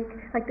cake.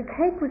 Like the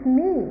cake was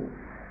me.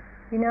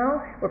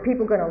 Were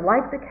people going to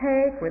like the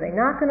cake? Were they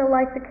not going to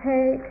like the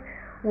cake?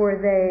 Were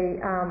they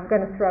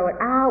going to throw it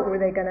out? Were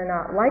they going to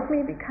not like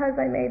me because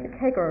I made the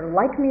cake, or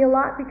like me a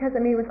lot because it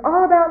was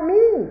all about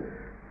me.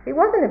 It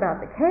wasn't about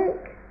the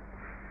cake.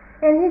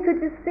 And he could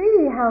just see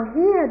how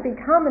he had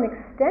become an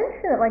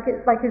extension, like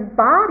his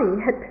body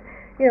had,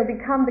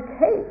 become the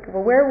cake.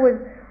 Well,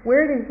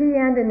 where did he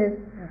end and his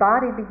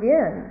body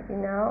begin?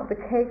 The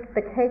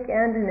cake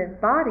end and his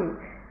body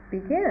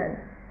begin.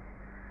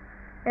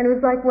 And it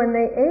was like when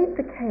they ate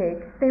the cake,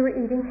 they were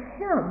eating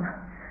him.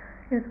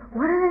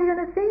 What are they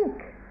going to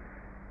think?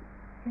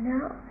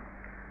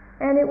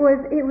 And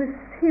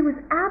he was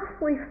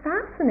absolutely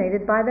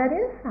fascinated by that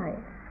insight.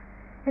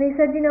 And he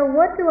said,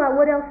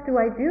 what else do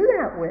I do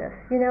that with?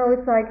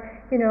 It's like,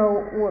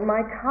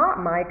 my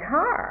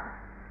car.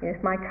 If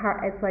my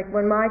car, it's like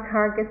when my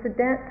car gets a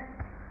dent,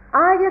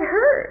 I get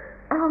hurt.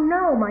 Oh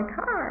no, my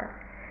car.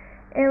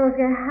 And look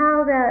at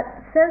how that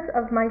sense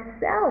of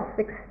myself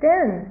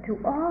extends to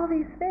all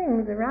these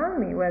things around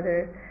me,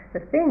 whether the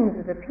things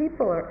or the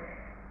people,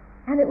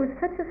 and it was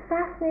such a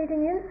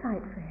fascinating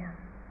insight for him.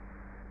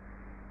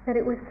 That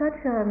it was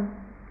such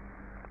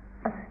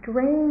a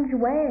strange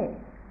way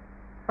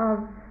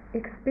of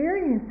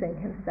experiencing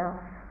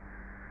himself.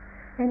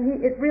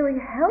 And it really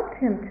helped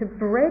him to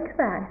break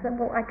that. He said,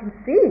 well, I can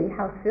see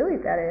how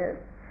silly that is.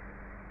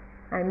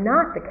 I'm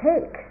not the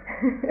cake.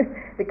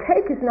 The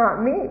cake is not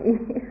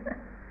me.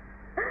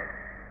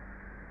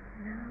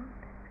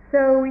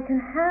 So we can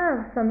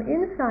have some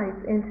insights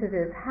into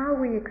this, how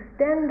we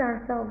extend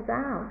ourselves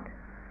out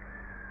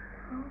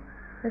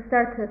and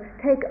start to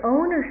take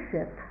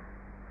ownership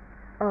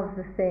of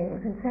the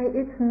things and say,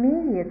 it's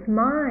me, it's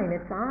mine,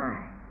 it's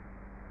I.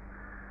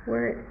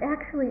 Where it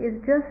actually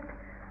is just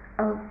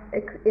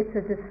it's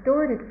a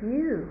distorted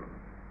view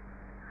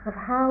of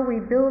how we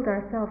build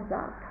ourselves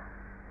up,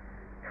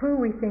 who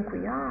we think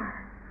we are.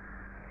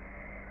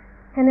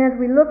 And as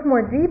we look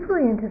more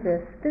deeply into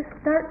this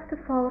starts to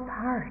fall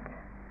apart,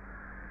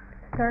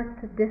 starts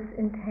to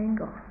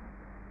disentangle.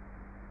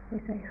 We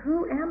say,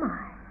 who am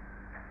I?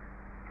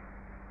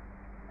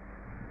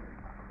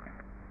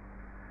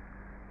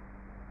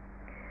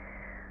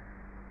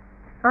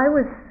 I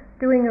was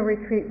doing a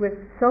retreat with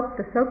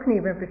the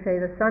Sokni Rinpoche,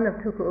 the son of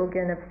Tuku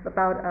Ugin,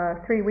 about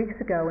 3 weeks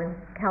ago in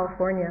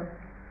California.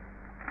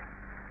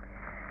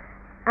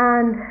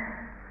 And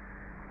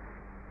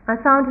I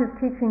found his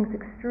teachings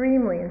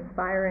extremely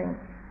inspiring.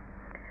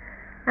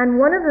 And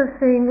one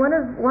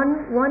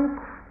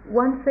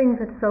thing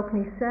that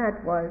Sokni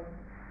said was,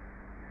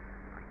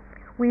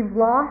 we've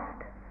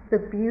lost the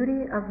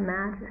beauty of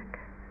magic.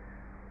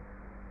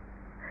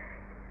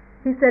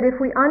 He said, if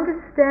we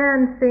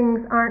understand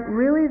things aren't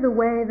really the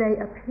way they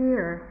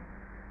appear,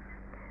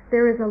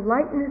 there is a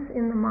lightness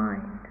in the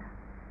mind.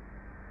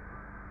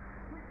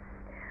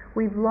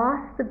 We've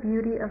lost the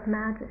beauty of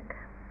magic.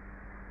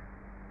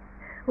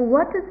 Well,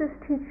 what does this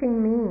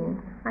teaching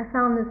mean? I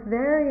found this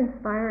very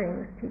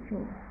inspiring, this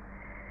teaching.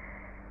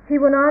 He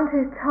went on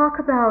to talk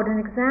about an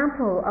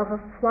example of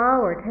a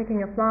flower,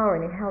 taking a flower,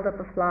 and he held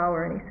up a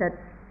flower, and he said,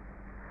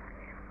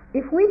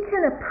 if we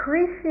can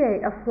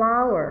appreciate a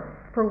flower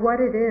for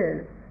what it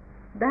is,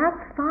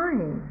 that's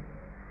fine.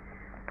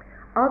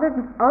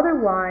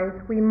 Otherwise,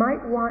 we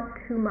might want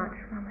too much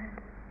from it.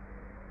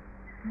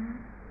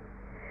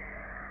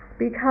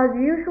 Because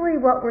usually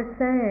what we're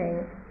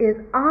saying is,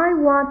 I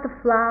want the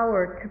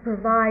flower to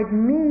provide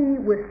me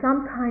with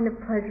some kind of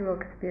pleasurable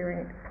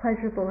experience.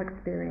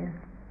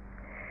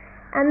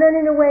 And then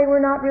in a way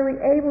we're not really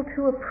able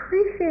to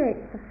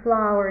appreciate the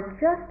flower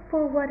just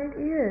for what it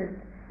is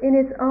in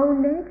its own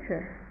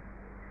nature.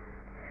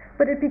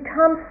 But it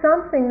becomes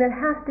something that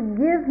has to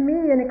give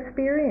me an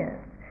experience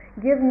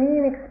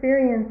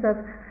of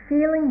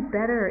feeling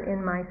better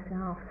in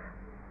myself.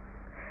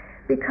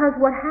 Because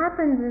what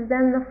happens is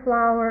then the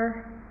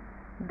flower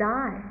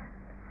dies.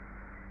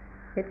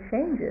 It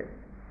changes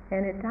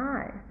and it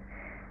dies.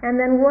 And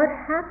then what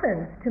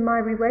happens to my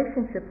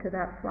relationship to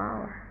that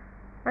flower?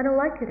 I don't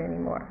like it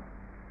anymore.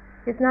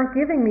 It's not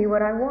giving me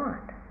what I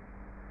want.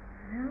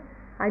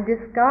 I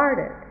discard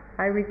it.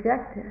 I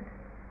reject it.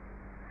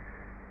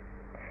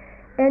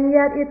 And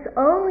yet it's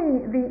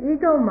only the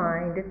ego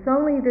mind, it's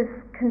only this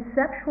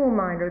conceptual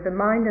mind or the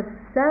mind of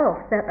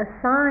self that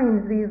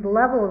assigns these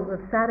levels of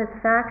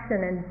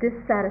satisfaction and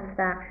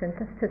dissatisfaction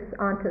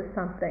onto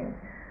something.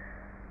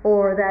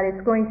 Or that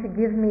it's going to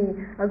give me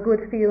a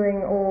good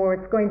feeling or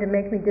it's going to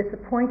make me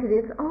disappointed.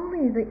 It's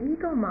only the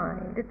ego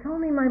mind. It's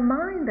only my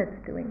mind that's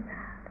doing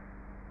that.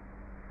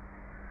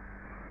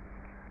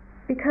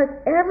 Because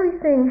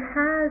everything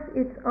has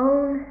its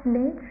own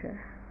nature.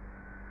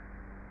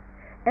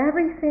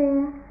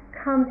 Everything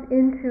comes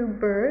into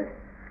birth,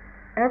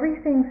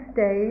 everything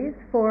stays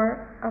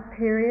for a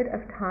period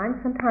of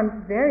time, sometimes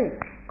very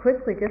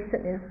quickly, just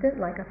an instant,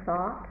 like a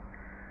thought,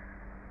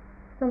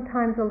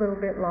 sometimes a little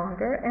bit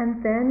longer, and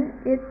then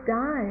it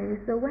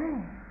dies away.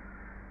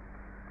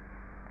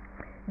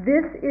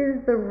 This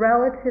is the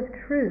relative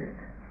truth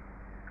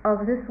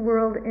of this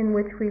world in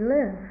which we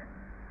live.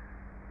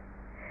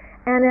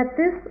 And at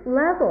this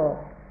level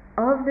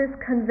of this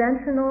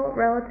conventional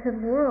relative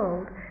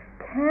world,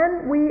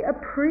 can we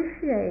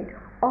appreciate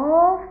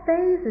all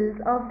phases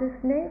of this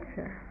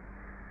nature?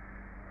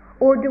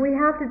 Or do we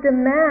have to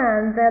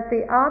demand that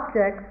the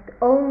objects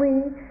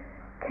only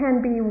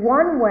can be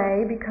one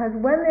way, because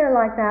when they're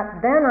like that,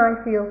 then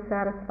I feel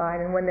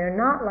satisfied, and when they're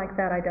not like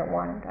that, I don't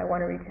want it. I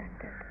want to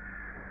reject it.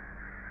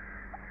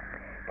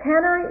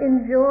 Can I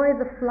enjoy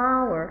the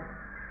flower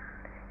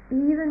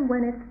even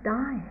when it's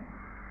dying?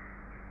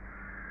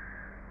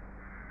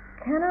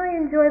 Can I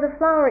enjoy the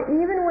flower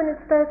even when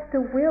it starts to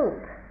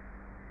wilt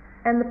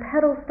and the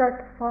petals start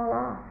to fall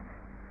off?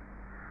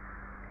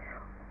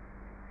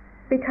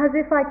 Because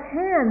if I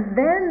can,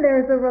 then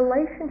there's a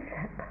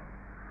relationship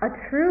a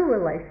true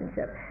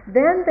relationship,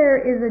 then there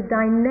is a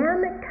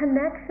dynamic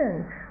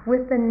connection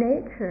with the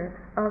nature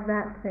of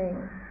that thing.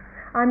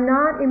 I'm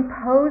not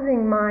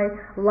imposing my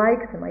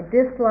likes and my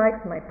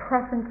dislikes, my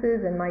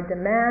preferences and my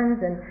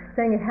demands and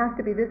saying it has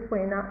to be this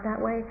way and not that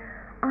way.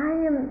 I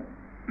am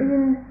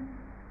in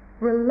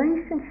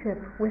relationship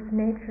with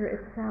nature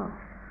itself.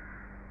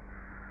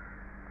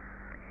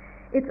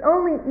 It's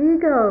only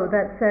ego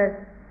that says,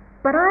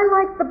 but I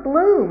like the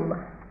bloom,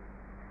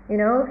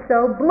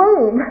 so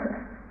bloom.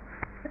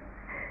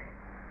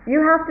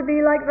 You have to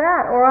be like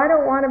that, or I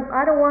don't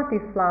want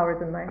these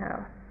flowers in my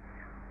house.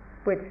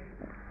 Which,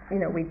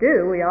 we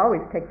do. We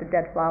always take the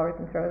dead flowers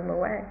and throw them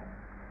away.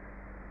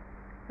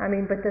 I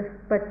mean,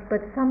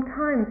 but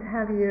sometimes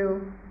have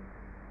you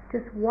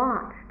just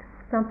watched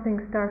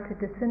something start to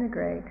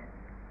disintegrate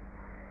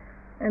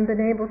and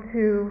been able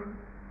to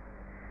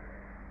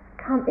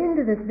come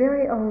into this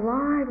very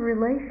alive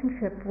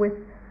relationship with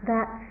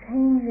that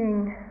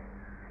changing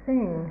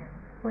thing,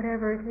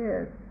 whatever it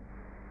is,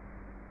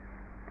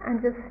 and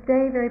just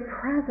stay very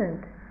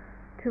present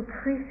to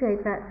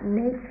appreciate that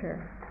nature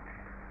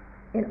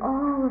in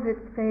all of its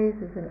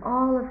phases and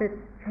all of its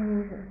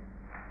changes.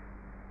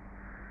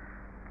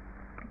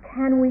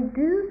 Can we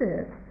do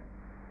this?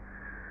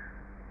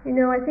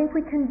 I think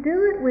we can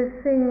do it with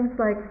things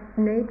like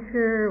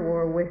nature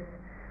or with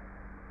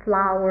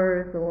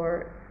flowers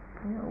or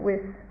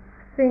with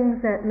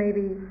things that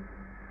maybe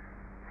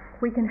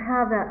we can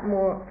have that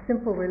more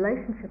simple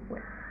relationship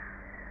with.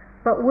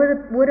 But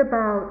what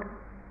about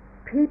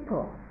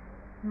people,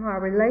 our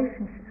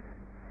relationships?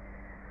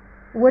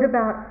 What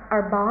about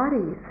our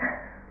bodies?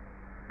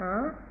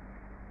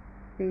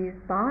 These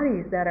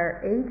bodies that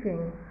are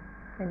aging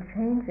and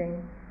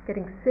changing,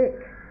 getting sick.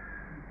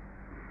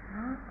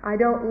 I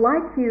don't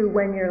like you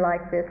when you're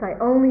like this. I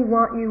only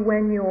want you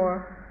when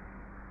you're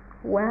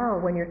well,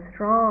 when you're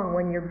strong,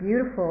 when you're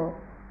beautiful,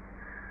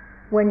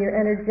 when you're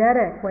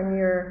energetic, when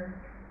you're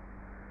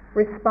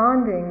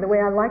responding the way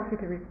I like you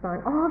to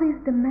respond. All these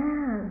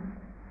demands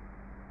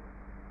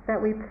that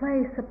we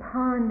place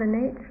upon the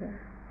nature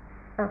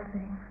of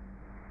things.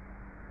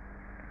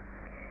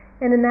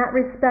 And in that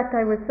respect,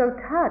 I was so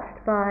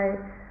touched by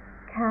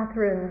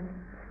Catherine's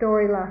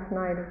story last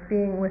night of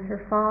being with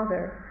her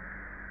father's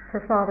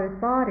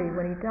body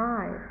when he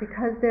died,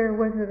 because there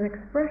was an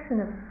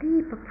expression of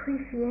deep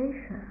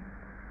appreciation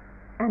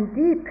and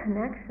deep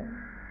connection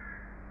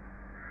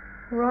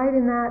right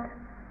in that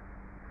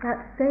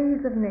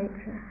phase of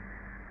nature.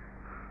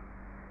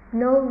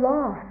 No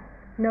loss,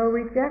 no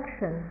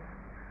rejection,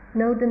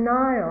 no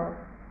denial,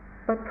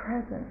 but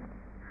presence.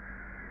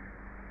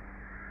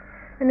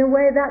 In a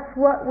way, that's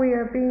what we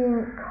are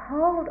being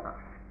called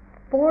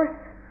forth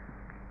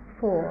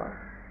for.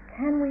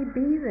 Can we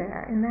be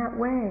there in that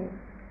way?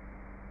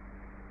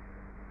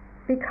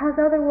 Because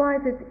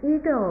otherwise it's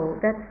ego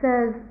that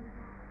says,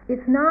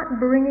 it's not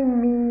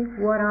bringing me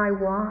what I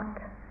want.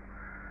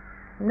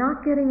 I'm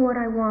not getting what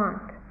I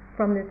want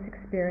from this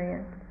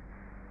experience.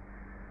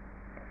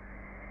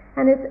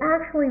 And it's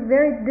actually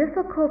very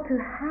difficult to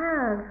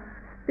have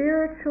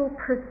spiritual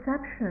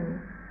perception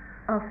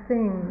of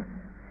things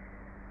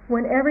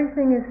when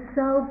everything is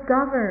so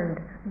governed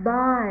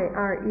by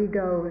our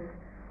ego's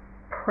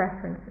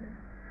preferences.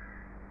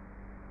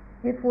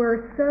 If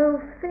we're so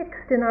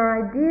fixed in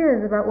our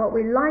ideas about what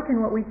we like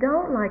and what we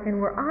don't like, and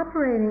we're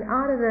operating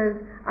out of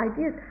those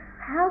ideas,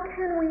 how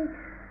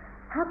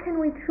can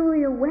we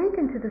truly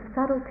awaken to the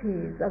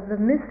subtleties of the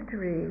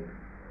mystery,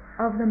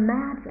 of the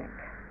magic,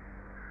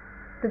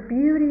 the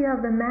beauty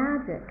of the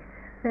magic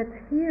that's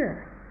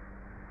here,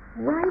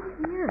 right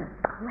now,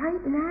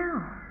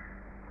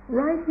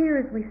 right here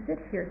as we sit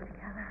here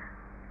together?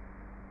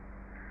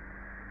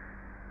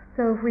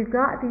 So if we've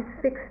got these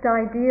fixed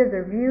ideas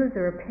or views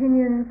or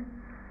opinions,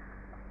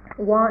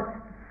 wants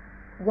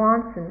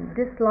and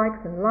dislikes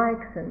and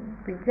likes and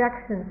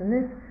rejections and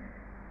this,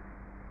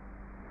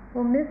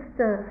 we'll miss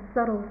the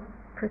subtle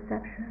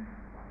perception.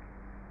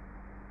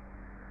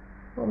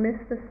 We'll miss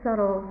the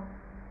subtle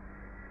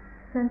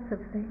sense of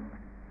things.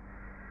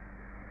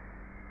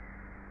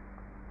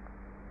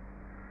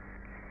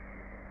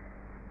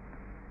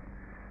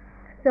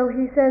 So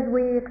he says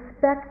we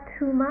expect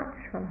too much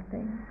from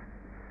things.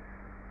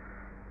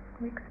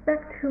 We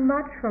expect too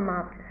much from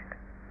objects.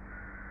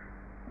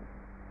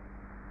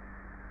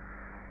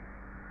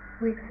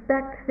 We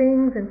expect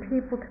things and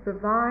people to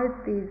provide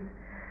these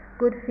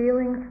good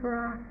feelings for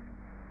us.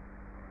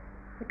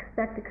 We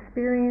expect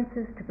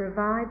experiences to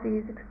provide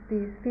these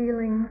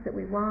feelings that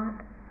we want.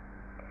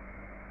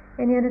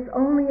 And yet it's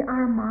only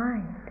our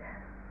mind.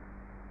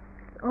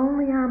 It's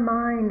only our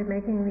mind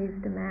making these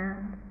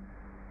demands.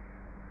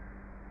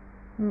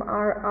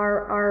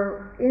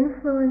 Our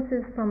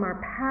influences from our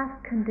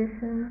past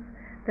conditions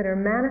that are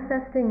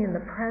manifesting in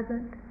the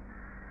present,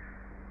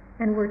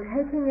 and we're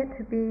taking it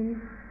to be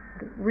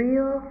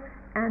real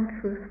and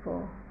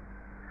truthful.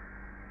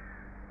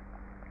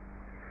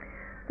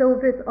 So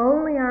if it's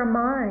only our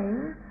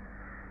mind,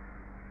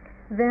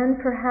 then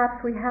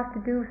perhaps we have to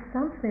do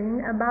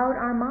something about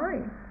our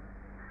mind.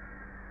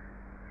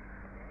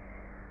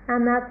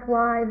 And that's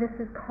why this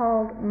is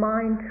called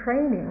mind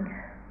training.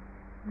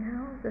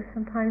 There's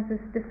sometimes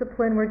this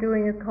discipline we're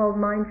doing is called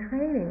mind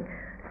training,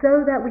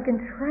 so that we can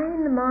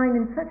train the mind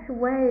in such a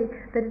way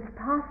that it's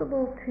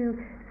possible to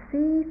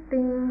see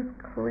things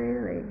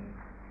clearly.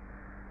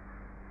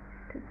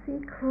 To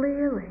see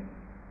clearly.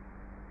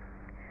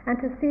 And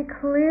to see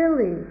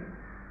clearly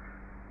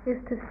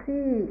is to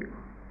see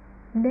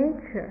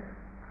nature.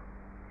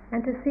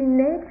 And to see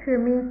nature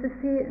means to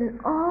see it in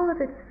all of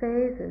its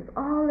phases,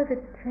 all of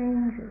its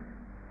changes,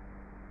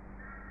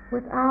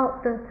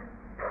 without the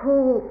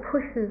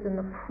pushes and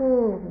the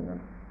pulls and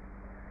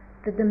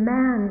the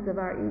demands of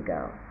our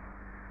ego.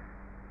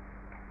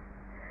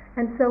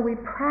 And so we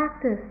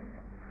practice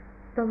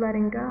the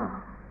letting go.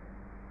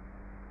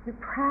 We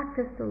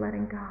practice the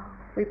letting go.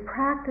 We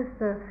practice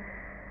the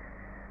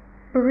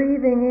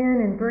breathing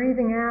in and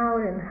breathing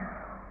out and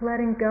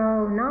letting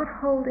go, not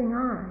holding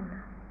on.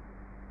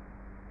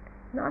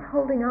 Not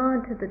holding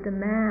on to the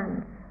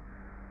demands.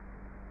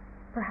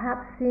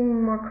 Perhaps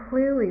seeing more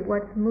clearly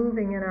what's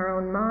moving in our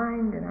own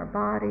mind, in our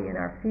body, in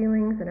our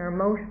feelings, in our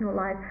emotional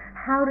life.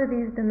 How do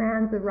these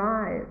demands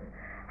arise?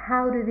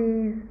 How does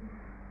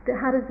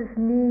this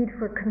need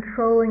for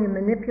controlling and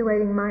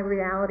manipulating my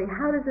reality,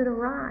 how does it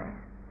arise?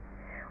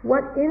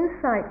 What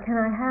insight can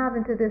I have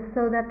into this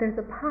so that there's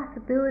a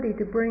possibility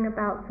to bring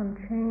about some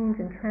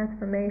change and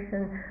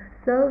transformation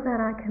so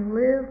that I can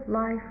live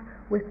life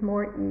with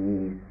more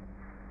ease?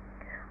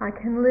 I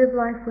can live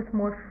life with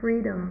more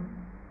freedom.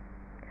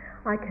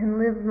 I can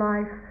live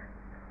life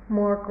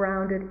more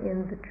grounded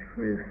in the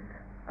truth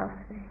of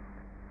things.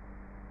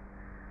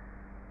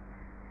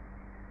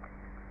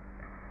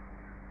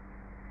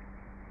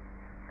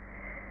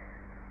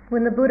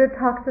 When the Buddha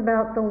talks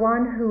about the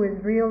one who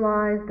is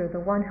realized or the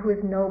one who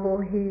is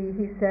noble,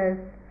 he says,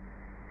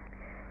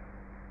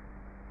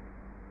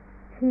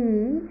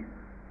 he,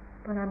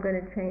 but I'm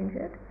going to change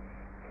it,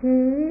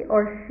 he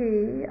or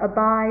she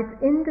abides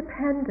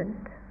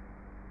independent,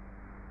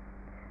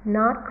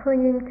 not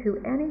clinging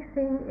to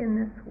anything in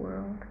this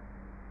world.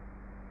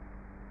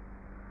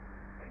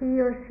 He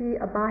or she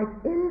abides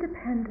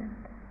independent.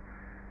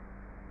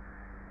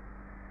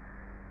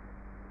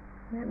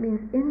 That means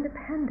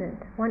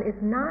independent. One is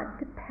not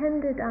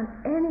dependent on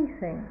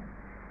anything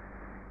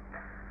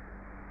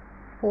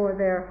for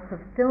their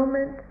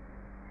fulfillment,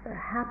 their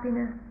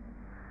happiness,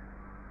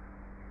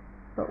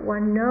 but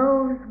one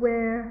knows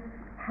where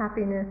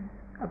happiness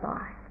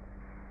abides.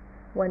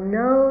 One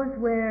knows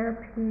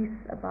where peace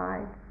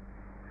abides.